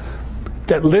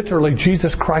 That literally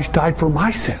Jesus Christ died for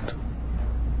my sins.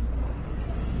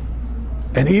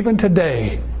 And even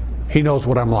today, He knows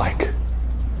what I'm like.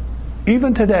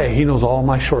 Even today, He knows all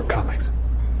my shortcomings.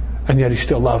 And yet He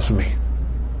still loves me.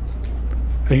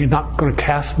 And He's not going to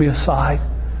cast me aside,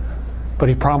 but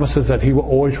He promises that He will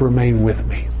always remain with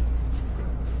me.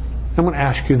 I'm going to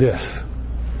ask you this.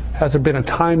 Has there been a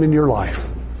time in your life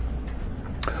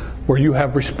where you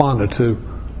have responded to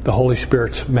the Holy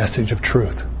Spirit's message of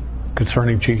truth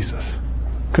concerning Jesus,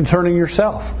 concerning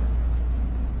yourself?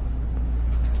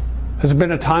 Has there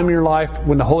been a time in your life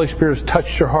when the Holy Spirit has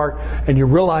touched your heart and you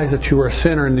realize that you were a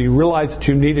sinner and you realize that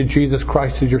you needed Jesus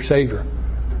Christ as your Savior?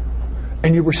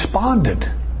 And you responded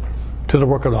to the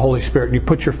work of the Holy Spirit and you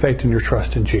put your faith and your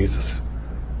trust in Jesus.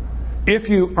 If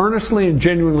you earnestly and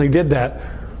genuinely did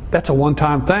that, that's a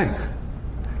one-time thing.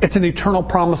 It's an eternal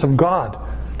promise of God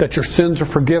that your sins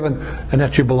are forgiven and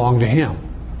that you belong to Him.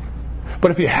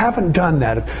 But if you haven't done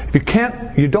that,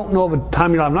 if you don't know of a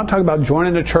time in your life, I'm not talking about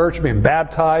joining the church, being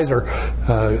baptized, or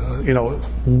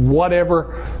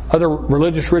whatever other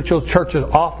religious rituals churches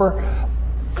offer,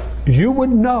 you would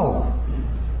know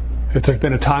if there's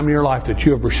been a time in your life that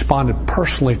you have responded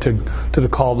personally to the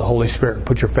call of the Holy Spirit and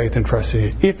put your faith and trust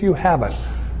in Him. If you haven't,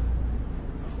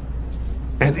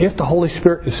 and if the Holy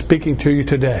Spirit is speaking to you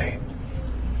today,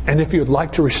 and if you would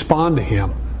like to respond to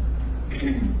Him,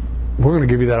 we're going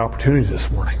to give you that opportunity this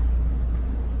morning.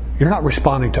 You're not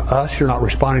responding to us. You're not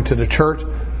responding to the church.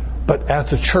 But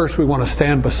as a church, we want to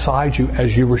stand beside you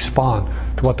as you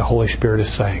respond to what the Holy Spirit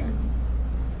is saying.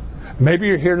 Maybe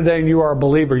you're here today and you are a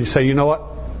believer. You say, you know what?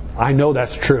 I know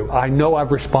that's true. I know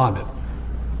I've responded.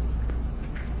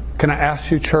 Can I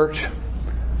ask you, church,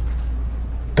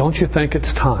 don't you think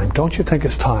it's time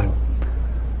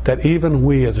that even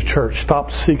we as a church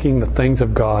stop seeking the things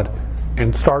of God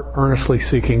and start earnestly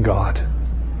seeking God?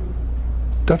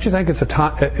 Don't you think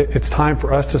it's time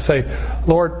for us to say,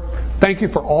 Lord, thank you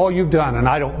for all you've done, and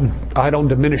I don't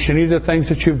diminish any of the things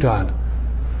that you've done.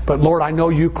 But Lord, I know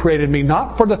you created me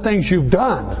not for the things you've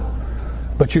done,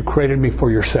 but you created me for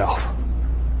yourself.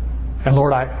 And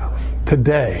Lord,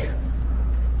 today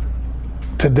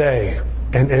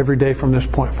and every day from this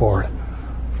point forward,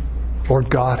 Lord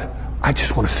God, I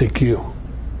just want to seek you.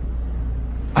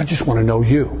 I just want to know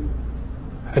you.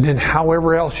 And then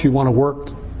however else you want to work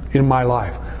in my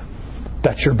life,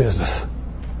 that's your business.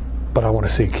 But I want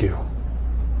to seek you.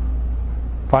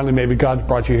 Finally, maybe God's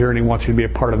brought you here and He wants you to be a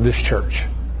part of this church.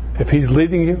 If He's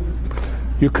leading you,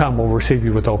 you come, we'll receive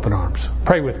you with open arms.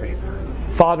 Pray with me.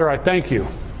 Father, I thank you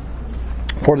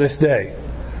for this day.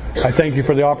 I thank you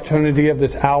for the opportunity of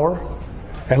this hour.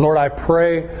 And Lord, I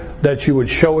pray that you would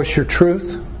show us your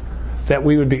truth, that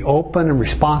we would be open and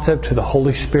responsive to the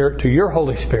Holy Spirit, to your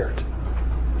Holy Spirit.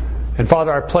 And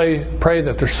Father, I pray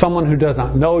that there's someone who does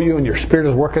not know you and your Spirit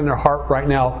is working in their heart right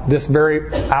now, this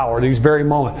very hour, these very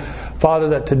moments. Father,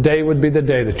 that today would be the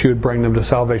day that you would bring them to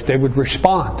salvation. They would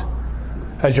respond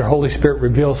as your Holy Spirit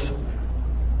reveals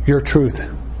your truth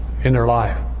in their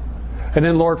life. And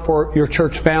then, Lord, for your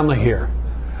church family here,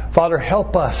 Father,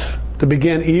 help us to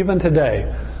begin even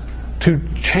today to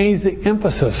change the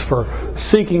emphasis for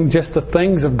seeking just the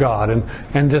things of God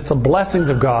and just the blessings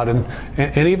of God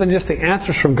and even just the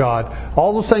answers from God.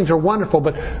 All those things are wonderful,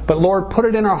 but Lord, put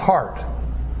it in our heart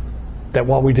that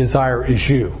what we desire is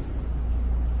you.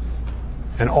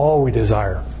 And all we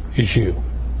desire is you.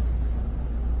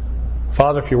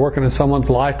 Father, if you're working in someone's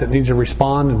life that needs to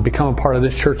respond and become a part of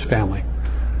this church family,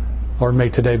 Lord, may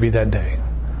today be that day.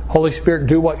 Holy Spirit,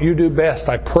 do what you do best,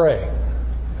 I pray.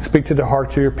 Speak to the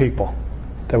hearts of your people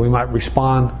that we might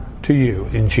respond to you.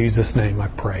 In Jesus' name I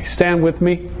pray. Stand with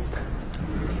me.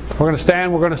 We're going to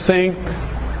stand. We're going to sing.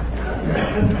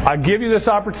 I give you this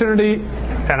opportunity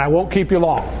and I won't keep you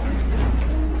long.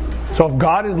 So if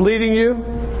God is leading you,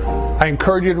 I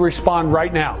encourage you to respond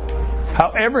right now.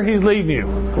 However He's leading you,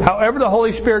 however the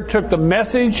Holy Spirit took the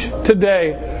message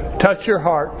today, touched your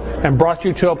heart, and brought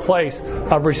you to a place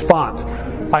of response,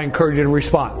 I encourage you to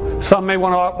respond. Some may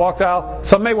want to walk out.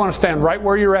 Some may want to stand right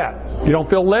where you're at. You don't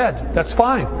feel led. That's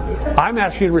fine. I'm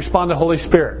asking you to respond to the Holy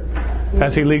Spirit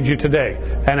as He leads you today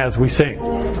and as we sing.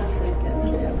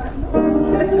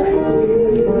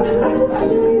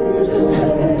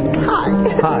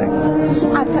 Hi.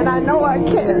 I said, I know I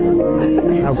can.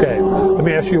 Okay. Let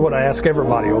me ask you what I ask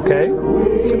everybody, okay?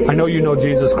 I know you know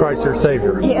Jesus Christ, your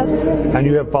Savior. Yes. And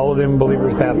you have followed Him in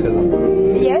believer's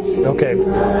baptism. Yes. Okay.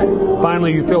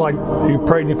 Finally, you feel like you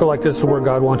prayed and you feel like this is where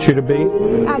God wants you to be?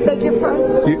 I beg your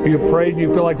pardon? You prayed and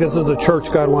you feel like this is a church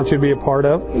God wants you to be a part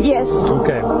of? Yes.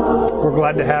 Okay. We're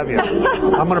glad to have you.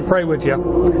 I'm going to pray with you,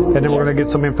 and then we're going to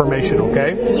get some information,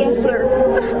 okay? Yes, sir.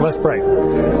 Let's pray.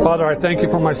 Father, I thank you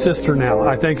for my sister now.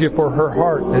 I thank you for her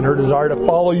heart and her desire to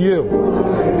follow you.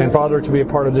 And Father, to be a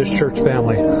part of this church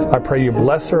family. I pray you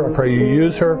bless her. I pray you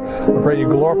use her. I pray you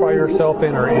glorify yourself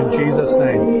in her. In Jesus'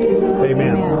 name.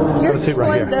 Amen. Have a seat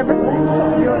right here. Everything.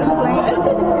 You explained it.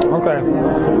 Okay.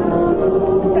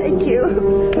 Thank you.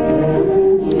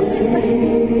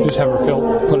 Just have her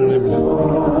put it in.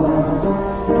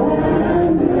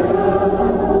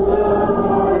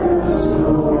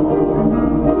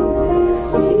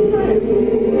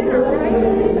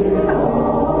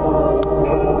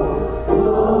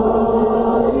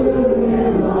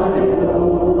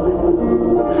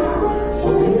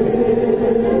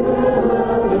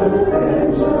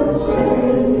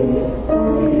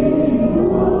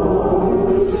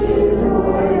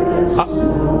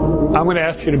 I'm going to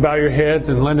ask you to bow your heads,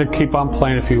 and Linda, keep on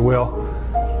playing if you will.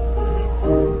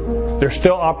 There's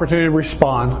still opportunity to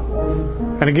respond.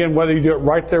 And again, whether you do it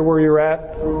right there where you're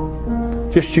at,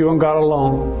 just you and God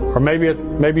alone, or maybe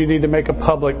you need to make a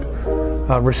public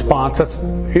response. That's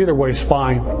either way is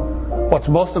fine. What's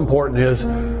most important is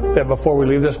that before we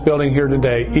leave this building here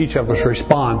today, each of us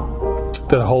respond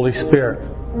to the Holy Spirit.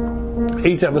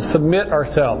 Each of us submit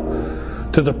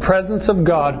ourselves to the presence of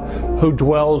God who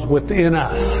dwells within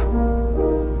us.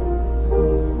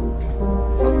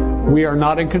 We are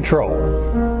not in control.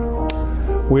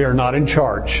 We are not in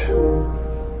charge.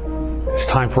 It's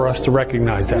time for us to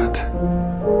recognize that.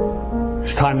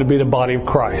 It's time to be the body of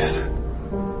Christ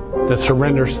that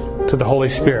surrenders to the Holy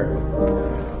Spirit.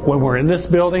 When we're in this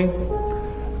building,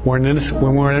 when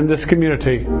we're in this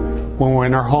community, when we're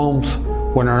in our homes,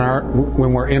 when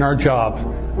we're in our jobs,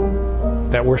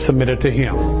 that we're submitted to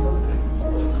Him.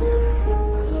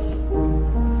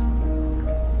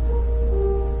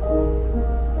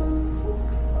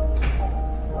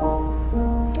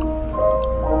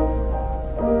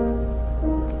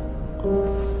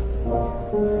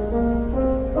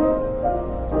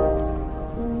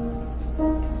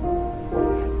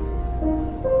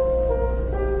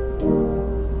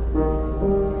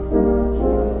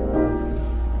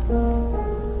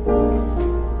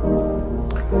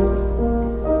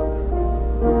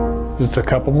 Just a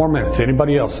couple more minutes.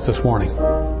 Anybody else this morning?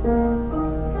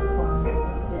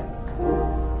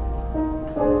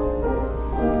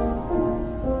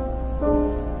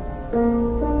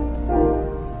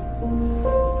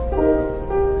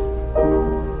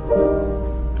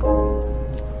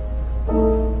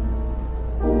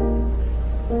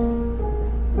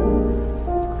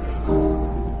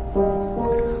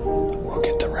 We'll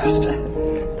get the rest.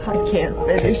 I can't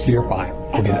finish. Okay, you're fine.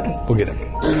 We'll get it.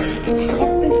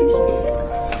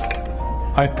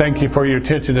 I thank you for your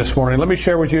attention this morning. Let me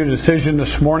share with you a decision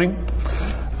this morning.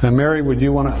 And Mary, would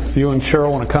you and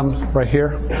Cheryl want to come right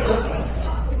here?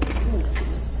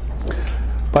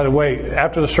 By the way,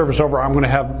 after the service is over, I'm going to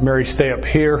have Mary stay up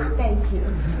here. Thank you.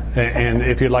 And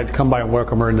if you'd like to come by and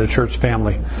welcome her into the church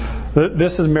family.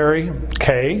 This is Mary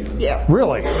Kay. Yeah.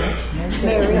 Really?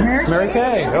 Mary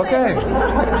Kay. Okay.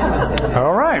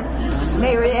 All right.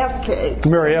 Mary F.K.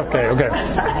 Mary F.K. Okay.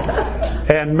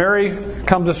 And Mary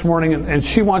come this morning, and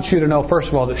she wants you to know, first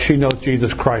of all, that she knows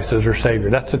Jesus Christ as her Savior.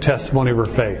 That's the testimony of her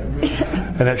faith.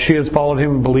 And that she has followed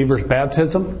Him in believer's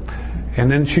baptism. And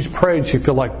then she's prayed. She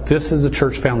feels like this is the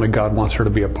church family God wants her to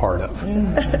be a part of.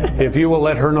 If you will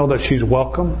let her know that she's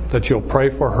welcome, that you'll pray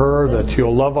for her, that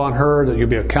you'll love on her, that you'll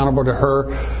be accountable to her,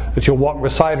 that you'll walk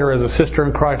beside her as a sister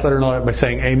in Christ, let her know that by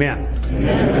saying amen.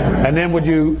 Amen. And then would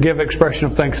you give expression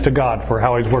of thanks to God for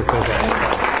how He's worked with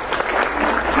us?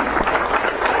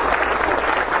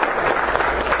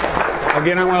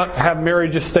 Again, I'm going to have Mary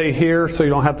just stay here so you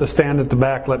don't have to stand at the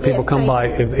back. Let people come by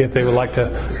if they would like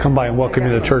to come by and welcome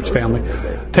you to the church family.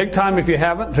 Take time, if you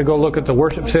haven't, to go look at the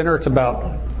worship center. It's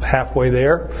about halfway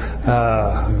there.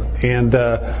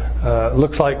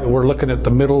 Looks like we're looking at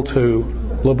the middle to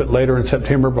a little bit later in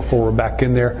September before we're back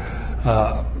in there.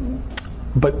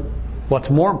 But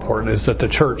what's more important is that the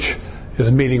church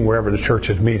is meeting wherever the church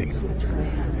is meeting.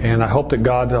 And I hope that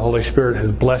God, the Holy Spirit,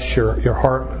 has blessed your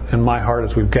heart and my heart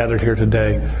as we've gathered here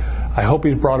today. I hope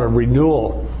He's brought a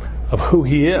renewal of who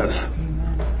He is,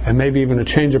 and maybe even a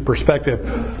change of perspective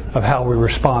of how we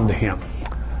respond to Him.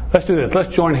 Let's do this.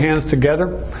 Let's join hands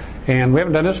together. And we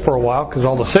haven't done this for a while because of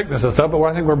all the sickness and stuff, but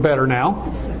I think we're better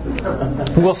now.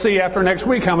 We'll see after next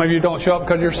week how many of you don't show up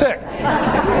because you're sick.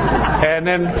 And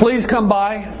then please come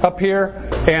by up here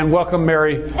and welcome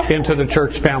Mary into the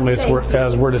church family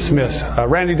as we're dismissed.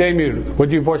 Randy Damu,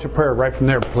 would you voice a prayer right from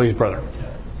there, please, brother?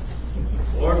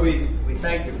 Lord, we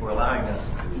thank you for allowing us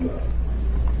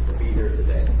to be here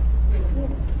today.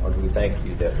 Lord, we thank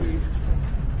you that we've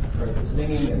heard the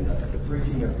singing and the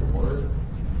preaching of your word.